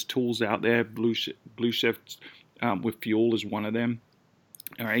today. There's tools out there. Blue Shift with Fuel is one of them,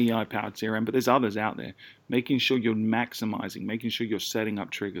 or AI-powered CRM, but there's others out there. Making sure you're maximizing, making sure you're setting up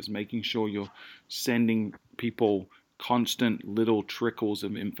triggers, making sure you're sending people constant little trickles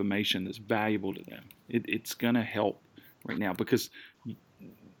of information that's valuable to them. It's going to help right now, because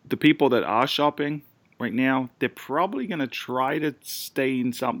the people that are shopping right now, they're probably going to try to stay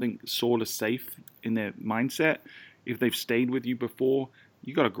in something sort of safe in their mindset. If they've stayed with you before,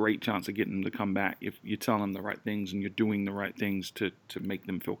 you got a great chance of getting them to come back if you're telling them the right things and you're doing the right things to make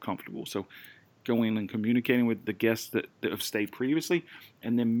them feel comfortable. So going and communicating with the guests that have stayed previously,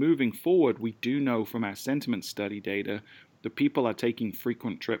 and then moving forward, we do know from our sentiment study data, the people are taking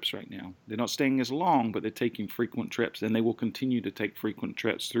frequent trips right now. They're not staying as long, but they're taking frequent trips, and they will continue to take frequent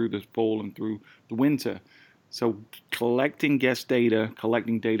trips through the fall and through the winter. So collecting guest data,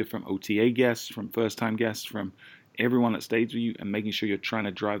 collecting data from OTA guests, from first-time guests, from everyone that stays with you, and making sure you're trying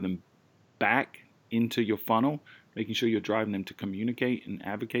to drive them back into your funnel, making sure you're driving them to communicate and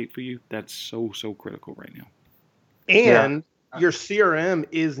advocate for you, that's so critical right now. And your CRM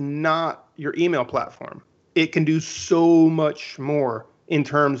is not your email platform. It can do so much more in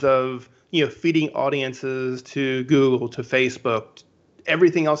terms of, feeding audiences to Google, to Facebook,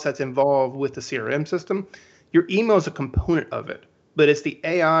 everything else that's involved with the CRM system. Your email is a component of it, but it's the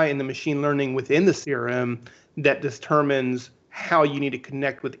AI and the machine learning within the CRM that determines how you need to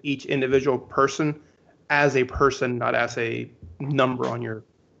connect with each individual person as a person, not as a number on your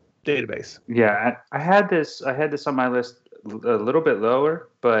database. Yeah, I had this on my list a little bit lower,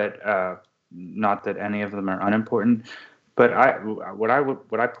 but not that any of them are unimportant. But what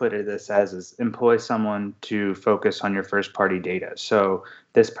I put this as is employ someone to focus on your first party data. So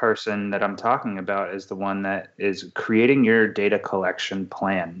this person that I'm talking about is the one that is creating your data collection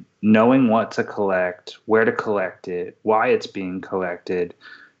plan, knowing what to collect, where to collect it, why it's being collected.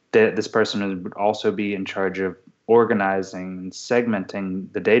 This person would also be in charge of organizing and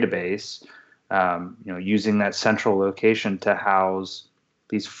segmenting the database, using that central location to house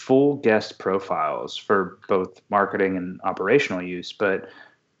these full guest profiles for both marketing and operational use, but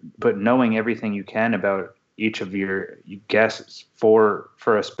knowing everything you can about each of your guests for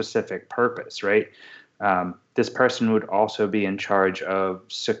a specific purpose, right? This person would also be in charge of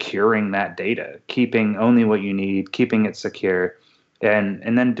securing that data, keeping only what you need, keeping it secure,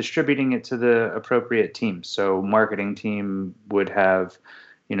 and then distributing it to the appropriate teams. So marketing team would have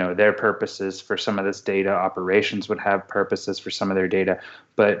their purposes for some of this data. Operations would have purposes for some of their data.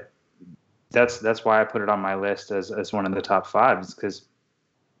 But that's why I put it on my list as one of the top 5, because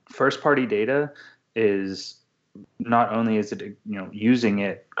first party data is not only is it, using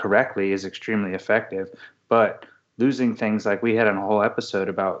it correctly is extremely effective, but losing things like we had a whole episode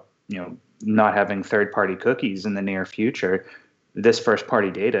about, not having third party cookies in the near future. This first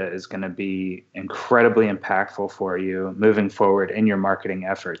party data is going to be incredibly impactful for you moving forward in your marketing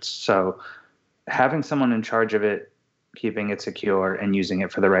efforts. So having someone in charge of it, keeping it secure and using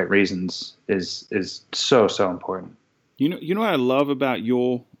it for the right reasons is so important. You know what I love about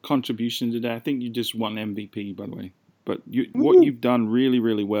your contribution today? I think you just won MVP, by the way. But what you've done really,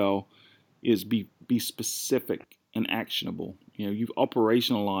 really well is be specific and actionable. You've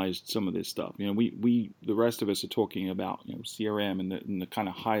operationalized some of this stuff. We the rest of us are talking about CRM and the kind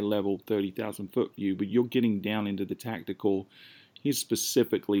of high level 30,000 foot view, but you're getting down into the tactical. Here's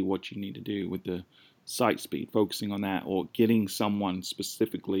specifically what you need to do with the site speed, focusing on that, or getting someone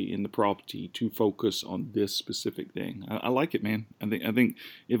specifically in the property to focus on this specific thing. I like it, man. I think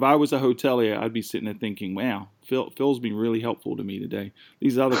if I was a hotelier, I'd be sitting there thinking, wow, Phil's been really helpful to me today.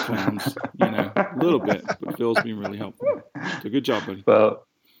 These other clowns, a little bit, but Phil's been really helpful. So good job, buddy. Well,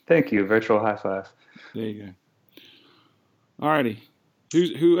 thank you. Virtual high five. There you go. All righty.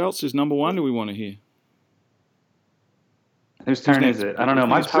 Who else is number 1 do we want to hear? Whose turn is it? I don't know.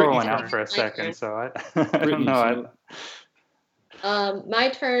 My power went out for a second, so I don't know. My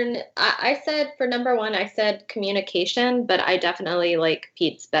turn. I said for number 1, I said communication, but I definitely like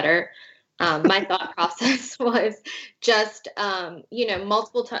Pete's better. My thought process was just,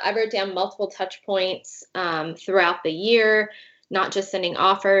 multiple. I wrote down multiple touch points throughout the year, not just sending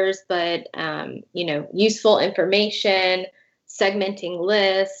offers, but useful information, segmenting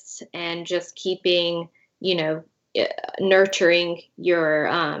lists, and just keeping, nurturing your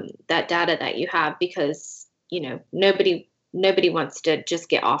that data that you have, because nobody wants to just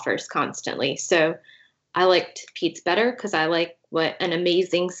get offers constantly. So I liked Pete's better because I like what an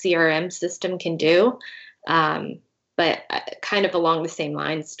amazing CRM system can do, but kind of along the same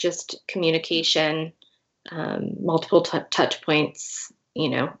lines, just communication, multiple touch points,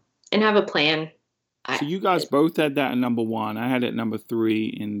 and have a plan. So you guys both had that at number 1. I had it at number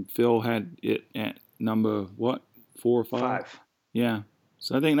 3, and Phil had it at number what? 4 or 5? 5. Yeah.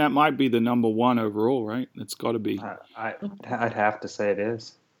 So I think that might be the number 1 overall, right? It's got to be. I'd have to say it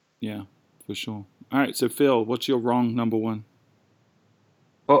is. Yeah, for sure. All right. So Phil, what's your wrong number 1?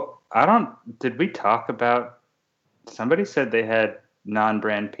 Well, did we talk about, somebody said they had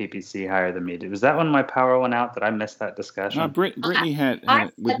non-brand PPC higher than me. Was that when my power went out that I missed that discussion? No, Brittany had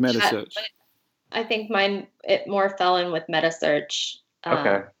it with MetaSearch. I think it more fell in with MetaSearch.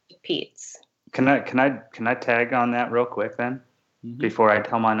 Okay. Pete's. Can I tag on that real quick then, before I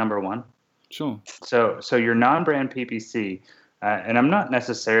tell my number 1? Sure. So your non-brand PPC, and I'm not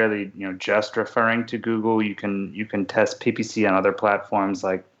necessarily just referring to Google. You can test PPC on other platforms,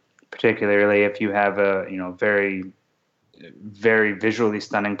 like particularly if you have a very very visually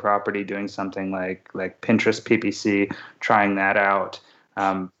stunning property, doing something like Pinterest PPC, trying that out.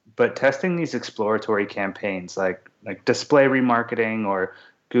 But testing these exploratory campaigns like display remarketing or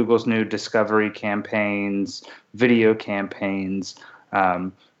Google's new discovery campaigns, video campaigns,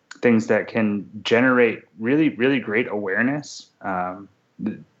 things that can generate really, really great awareness.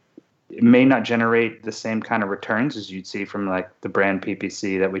 It may not generate the same kind of returns as you'd see from the brand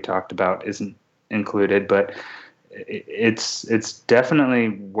PPC that we talked about isn't included, but it's definitely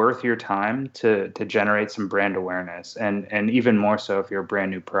worth your time to generate some brand awareness, and even more so if you're a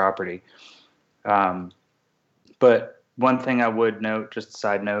brand new property. But one thing I would note, just a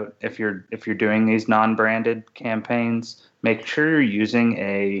side note, if you're doing these non-branded campaigns, make sure you're using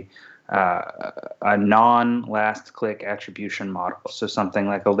a non-last click attribution model. So something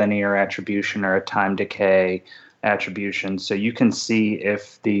like a linear attribution or a time decay attribution, so you can see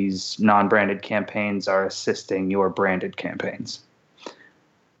if these non-branded campaigns are assisting your branded campaigns.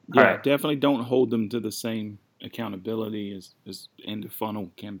 Yeah, right. Definitely don't hold them to the same accountability as end of funnel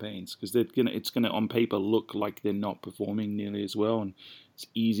campaigns, because it's gonna on paper look like they're not performing nearly as well, and it's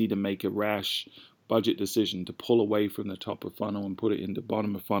easy to make a rash budget decision to pull away from the top of funnel and put it into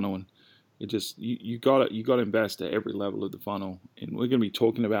bottom of funnel, and it just you got to invest at every level of the funnel, and we're gonna be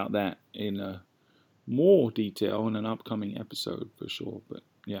talking about that in more detail in an upcoming episode for sure. But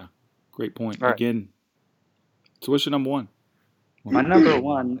yeah, great point. Right. Again, so what's your number 1? My number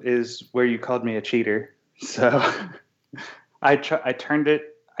 1 is where you called me a cheater. So I turned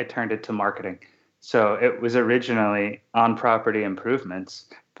it to marketing. So it was originally on-property improvements,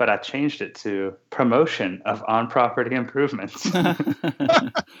 but I changed it to promotion of on-property improvements.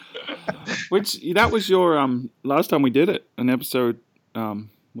 Which that was your last time we did it, an episode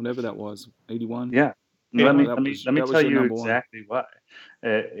whatever that was, 81. Yeah. Yeah, Let me that let me was- let me that was tell your you number one. exactly why.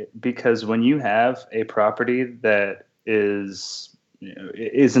 Because when you have a property that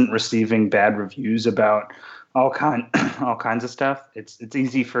isn't receiving bad reviews about all kinds of stuff, it's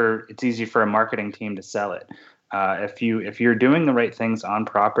easy for a marketing team to sell it. If you're doing the right things on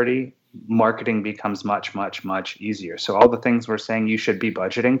property, marketing becomes much easier. So all the things we're saying you should be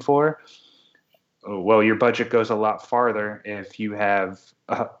budgeting for, well, your budget goes a lot farther if you have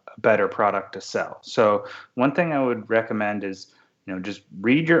a better product to sell. So one thing I would recommend is, just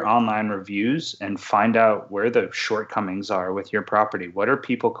read your online reviews and find out where the shortcomings are with your property. What are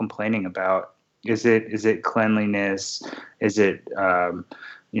people complaining about? Is it cleanliness? Is it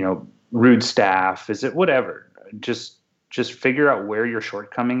rude staff? Is it whatever? Just figure out where your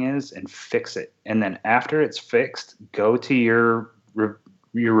shortcoming is and fix it. And then after it's fixed, go to your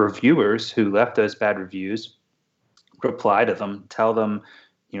reviewers who left those bad reviews, reply to them, tell them,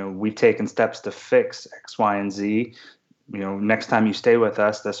 we've taken steps to fix X, Y, and Z. Next time you stay with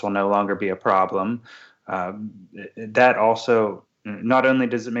us, this will no longer be a problem. That also, not only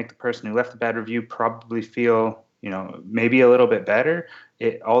does it make the person who left the bad review probably feel, maybe a little bit better,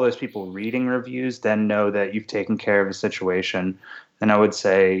 all those people reading reviews then know that you've taken care of a situation. And I would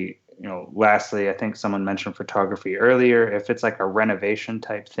say, lastly, I think someone mentioned photography earlier. If it's like a renovation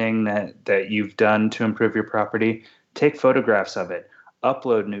type thing that you've done to improve your property, take photographs of it.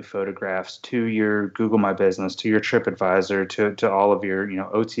 Upload new photographs to your Google My Business, to your TripAdvisor, to all of your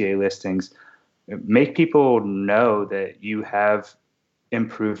OTA listings. Make people know that you have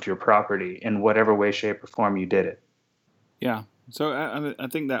improved your property in whatever way, shape, or form you did it. Yeah. So I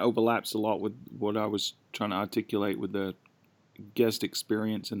think that overlaps a lot with what I was trying to articulate with the guest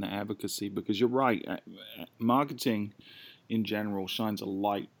experience and the advocacy, because you're right. Marketing in general shines a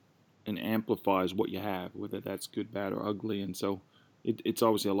light and amplifies what you have, whether that's good, bad, or ugly. And so it's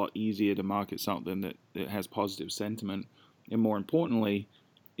obviously a lot easier to market something that has positive sentiment. And more importantly,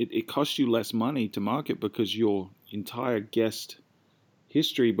 it costs you less money to market because your entire guest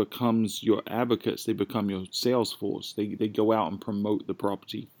history becomes your advocates. They become your sales force. They go out and promote the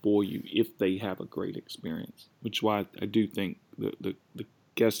property for you if they have a great experience, which is why I do think the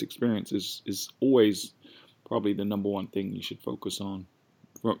guest experience is always probably the number one thing you should focus on.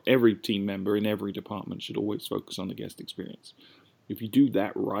 Every team member in every department should always focus on the guest experience. If you do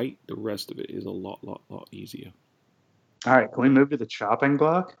that right, the rest of it is a lot easier. All right, can we move to the chopping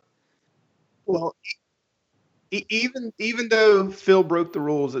block? Well, even though Phil broke the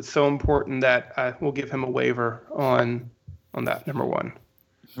rules, it's so important that I will give him a waiver on that number one.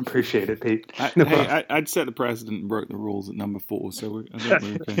 Appreciate it, Pete. I'd set the precedent and broke the rules at number 4, so I think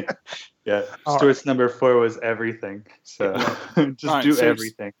we're okay. Yeah, Stuart's number 4 was everything, so just do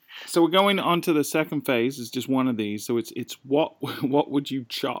everything. So we're going on to the second phase. It's just one of these. So it's what would you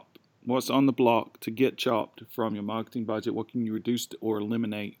chop? What's on the block to get chopped from your marketing budget? What can you reduce or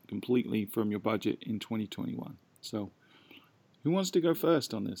eliminate completely from your budget in 2021? So who wants to go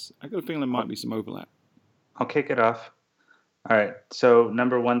first on this? I got a feeling there might be some overlap. I'll kick it off. All right. So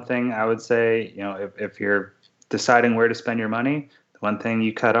number one thing I would say, if you're deciding where to spend your money, the one thing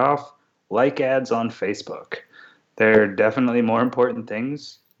you cut off, like ads on Facebook. There are definitely more important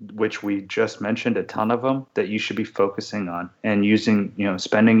things, which we just mentioned a ton of them, that you should be focusing on and using,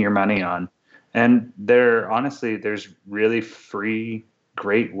 spending your money on. And there's really free,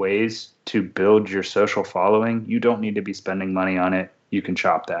 great ways to build your social following. You don't need to be spending money on it. You can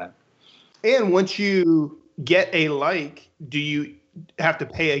chop that. And once you get a like, do you have to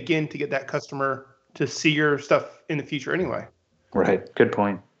pay again to get that customer to see your stuff in the future anyway? Right. Good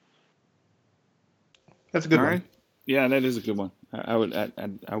point. That's a good one. Right. Yeah, that is a good one. I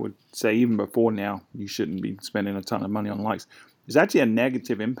would say even before now, you shouldn't be spending a ton of money on likes. There's actually a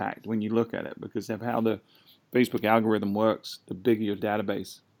negative impact when you look at it because of how the Facebook algorithm works. The bigger your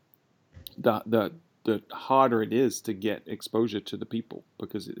database, the harder it is to get exposure to the people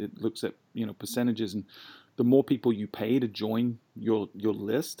because it looks at percentages, and the more people you pay to join your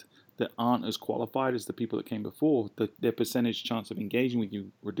list that aren't as qualified as the people that came before, their percentage chance of engaging with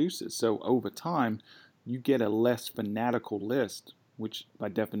you reduces. So over time, you get a less fanatical list, which by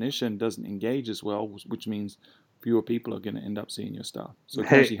definition doesn't engage as well, which means fewer people are going to end up seeing your stuff. So it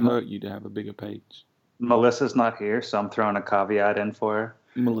can actually hurt you to have a bigger page. Melissa's not here, so I'm throwing a caveat in for her.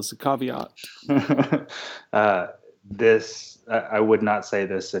 Melissa, caveat. I would not say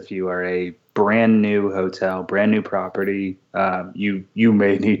this if you are a brand new hotel, brand new property. You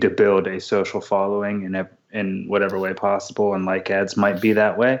may need to build a social following in whatever way possible, and like ads might be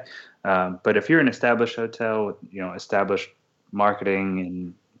that way. But if you're an established hotel with established marketing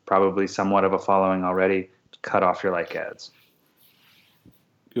and probably somewhat of a following already, cut off your like ads.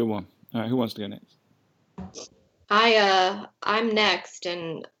 Good one. All right, who wants to go next? I'm next,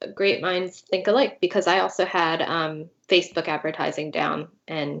 and great minds think alike because I also had Facebook advertising down,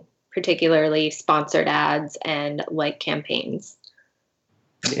 and particularly sponsored ads and like campaigns.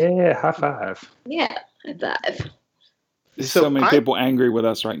 Yeah, high five. Yeah, high five. There's so many people angry with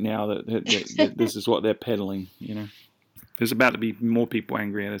us right now that this is what they're peddling. You know, there's about to be more people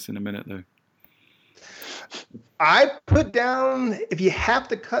angry at us in a minute, though. I put down, if you have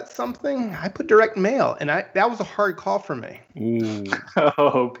to cut something, I put direct mail, and that was a hard call for me. Ooh.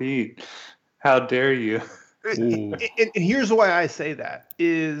 Oh, Pete, how dare you? And here's why I say that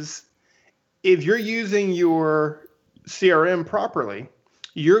is if you're using your CRM properly,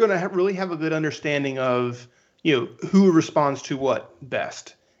 you're going to really have a good understanding of, who responds to what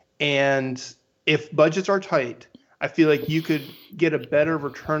best. And if budgets are tight, I feel like you could get a better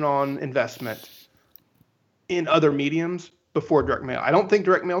return on investment in other mediums before direct mail. I don't think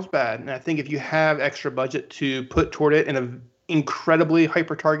direct mail is bad. And I think if you have extra budget to put toward it in an incredibly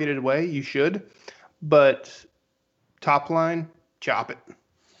hyper-targeted way, you should. But top line, chop it.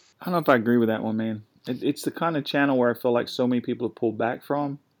 I don't know if I agree with that one, man. It's the kind of channel where I feel like so many people have pulled back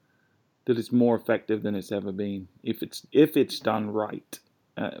from that it's more effective than it's ever been if it's done right.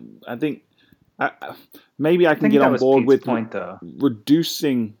 I think maybe I can get on board with point, though.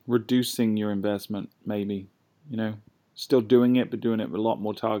 reducing your investment. Maybe still doing it, but doing it a lot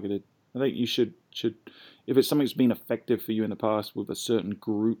more targeted. I think you should if it's something that's been effective for you in the past with a certain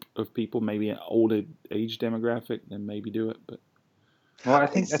group of people, maybe an older age demographic, then maybe do it. But well, I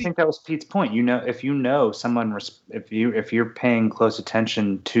think that was Pete's point. If someone, if you're paying close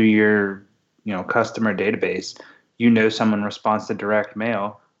attention to your customer database, someone responds to direct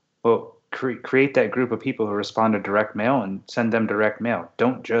mail. Well, create that group of people who respond to direct mail and send them direct mail.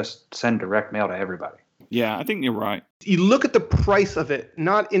 Don't just send direct mail to everybody. Yeah, I think you're right. You look at the price of it,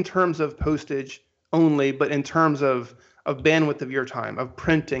 not in terms of postage only, but in terms of bandwidth of your time, of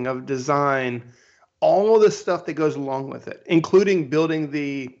printing, of design, all of the stuff that goes along with it, including building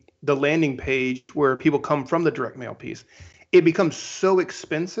the landing page where people come from the direct mail piece. It becomes so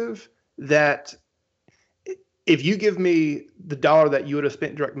expensive that if you give me the dollar that you would have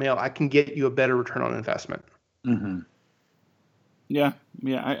spent direct mail, I can get you a better return on investment. Mm-hmm. Yeah,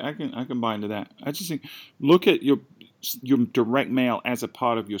 I can buy into that. I just think look at your direct mail as a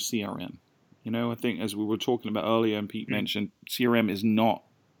part of your CRM. I think as we were talking about earlier, and Pete mentioned, CRM is not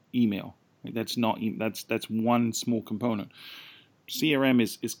email. That's one small component. CRM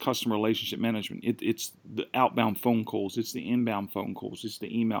is customer relationship management. It's the outbound phone calls, it's the inbound phone calls, it's the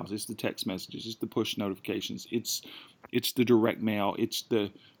emails, it's the text messages, it's the push notifications, it's the direct mail, it's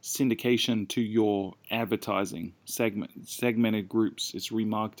the syndication to your advertising segmented groups, it's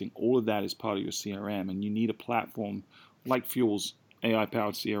remarketing. All of that is part of your CRM, and you need a platform like Fuel's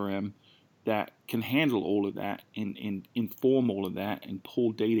AI-powered CRM that can handle all of that and inform all of that and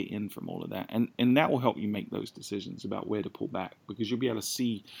pull data in from all of that. And that will help you make those decisions about where to pull back, because you'll be able to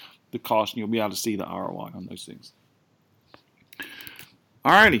see the cost and you'll be able to see the ROI on those things.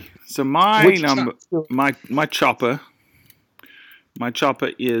 Alrighty. So my chopper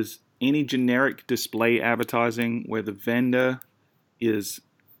is any generic display advertising where the vendor is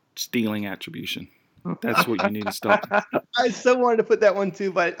stealing attribution. That's what you need to stop. I so wanted to put that one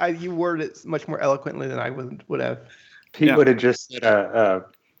too, but you worded it much more eloquently than I would have. Pete would have just said a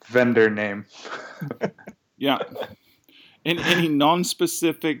vendor name. Yeah. And any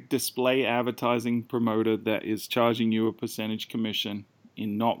non-specific display advertising promoter that is charging you a percentage commission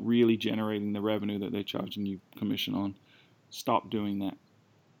and not really generating the revenue that they're charging you commission on, stop doing that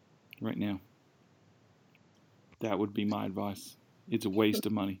right now. That would be my advice. It's a waste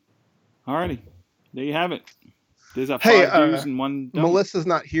of money. Alrighty. There you have it. There's our 5 do's and 1 don't. Melissa's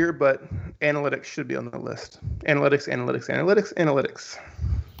not here, but analytics should be on the list. Analytics.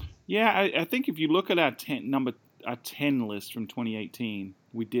 Yeah, I think if you look at our 10 list from 2018,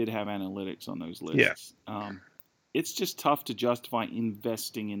 we did have analytics on those lists. Yeah. It's just tough to justify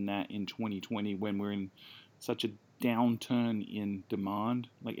investing in that in 2020 when we're in such a downturn in demand.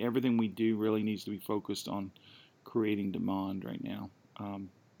 Like everything we do really needs to be focused on creating demand right now.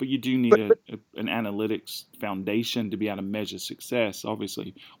 But you do need an analytics foundation to be able to measure success,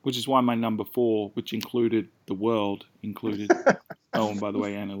 obviously, which is why my number 4, which included the world, included, and by the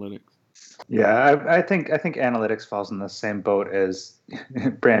way, analytics. Yeah, I think analytics falls in the same boat as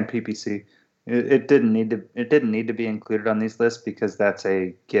brand PPC. It didn't need to be included on these lists because that's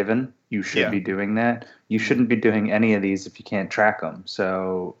a given. You should be doing that. You shouldn't be doing any of these if you can't track them.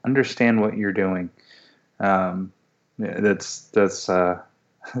 So understand what you're doing. That's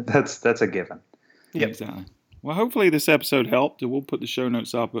a given. Yep. Exactly. Well, hopefully this episode helped. We'll put the show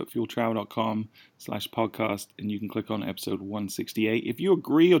notes up at fueltravel.com/podcast, and you can click on episode 168. If you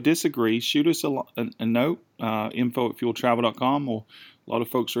agree or disagree, shoot us a note, info@fueltravel.com, or a lot of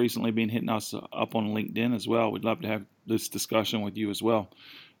folks recently been hitting us up on LinkedIn as well. We'd love to have this discussion with you as well.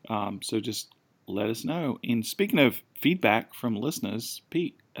 So just let us know. And speaking of feedback from listeners,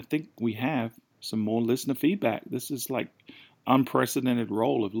 Pete, I think we have some more listener feedback. This is like unprecedented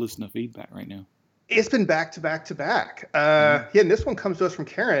role of listener feedback right now. It's been back to back to back. And this one comes to us from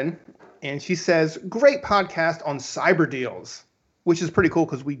Karen, and she says, "Great podcast on cyber deals," which is pretty cool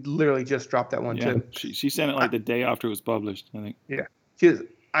because we literally just dropped that one too. She sent it like the day after it was published, I think. Yeah. She says,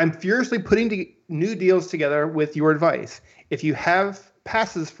 "I'm furiously putting new deals together with your advice. If you have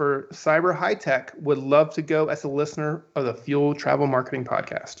passes for cyber high tech, would love to go as a listener of the Fuel Travel Marketing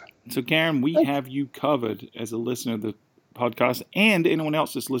Podcast." So Karen, we have you covered as a listener of the podcast, and anyone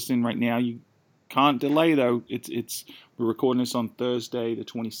else that's listening right now. You can't delay though. We're recording this on Thursday the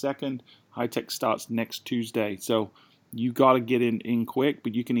 22nd. High Tech starts next Tuesday, so you got to get in quick.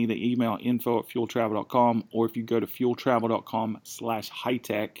 But you can either email info@fueltravel.com, or if you go to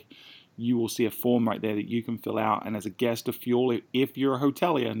fueltravel.com/hightech, you will see a form right there that you can fill out. And as a guest of Fuel, if you're a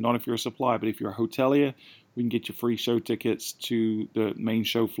hotelier, not if you're a supplier, but if you're a hotelier, we can get you free show tickets to the main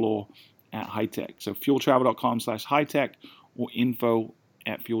show floor at High Tech. So fueltravel.com/hightech or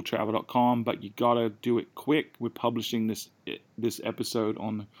info@fueltravel.com, but you gotta do it quick. We're publishing this episode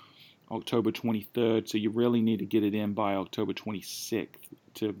on October 23rd, so you really need to get it in by October 26th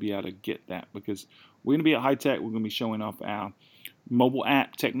to be able to get that, because we're gonna be at High Tech. We're gonna be showing off our mobile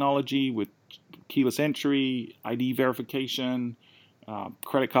app technology with keyless entry, ID verification,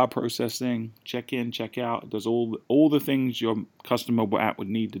 credit card processing, check in, check out. It does all the things your custom mobile app would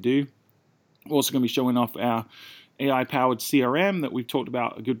need to do. We're also going to be showing off our AI-powered CRM that we've talked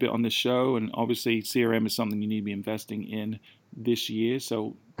about a good bit on this show, and obviously CRM is something you need to be investing in this year,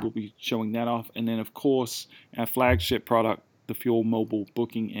 so we'll be showing that off. And then, of course, our flagship product, the Fuel Mobile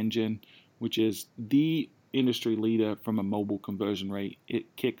Booking Engine, which is the industry leader from a mobile conversion rate.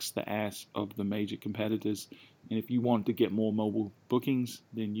 It kicks the ass of the major competitors, and if you want to get more mobile bookings,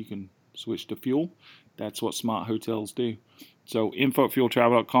 then you can switch to Fuel. That's what smart hotels do. So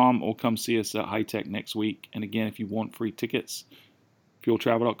info@fueltravel.com, or come see us at High Tech next week. And again, if you want free tickets,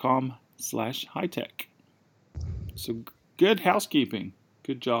 fueltravel.com/hightech. So good housekeeping.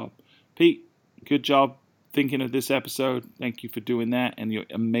 Good job. Pete, good job thinking of this episode. Thank you for doing that and your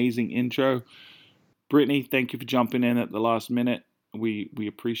amazing intro. Brittany, thank you for jumping in at the last minute. We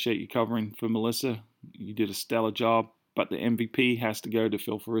appreciate you covering for Melissa. You did a stellar job, but the MVP has to go to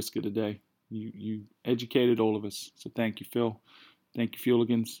Phil Fariska today. You educated all of us, so thank you, Phil. Thank you,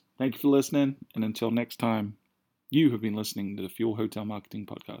 Fueligans. Thank you for listening, and until next time, you have been listening to the Fuel Hotel Marketing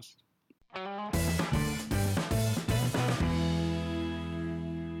Podcast.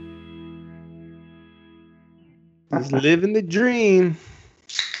 He's living the dream.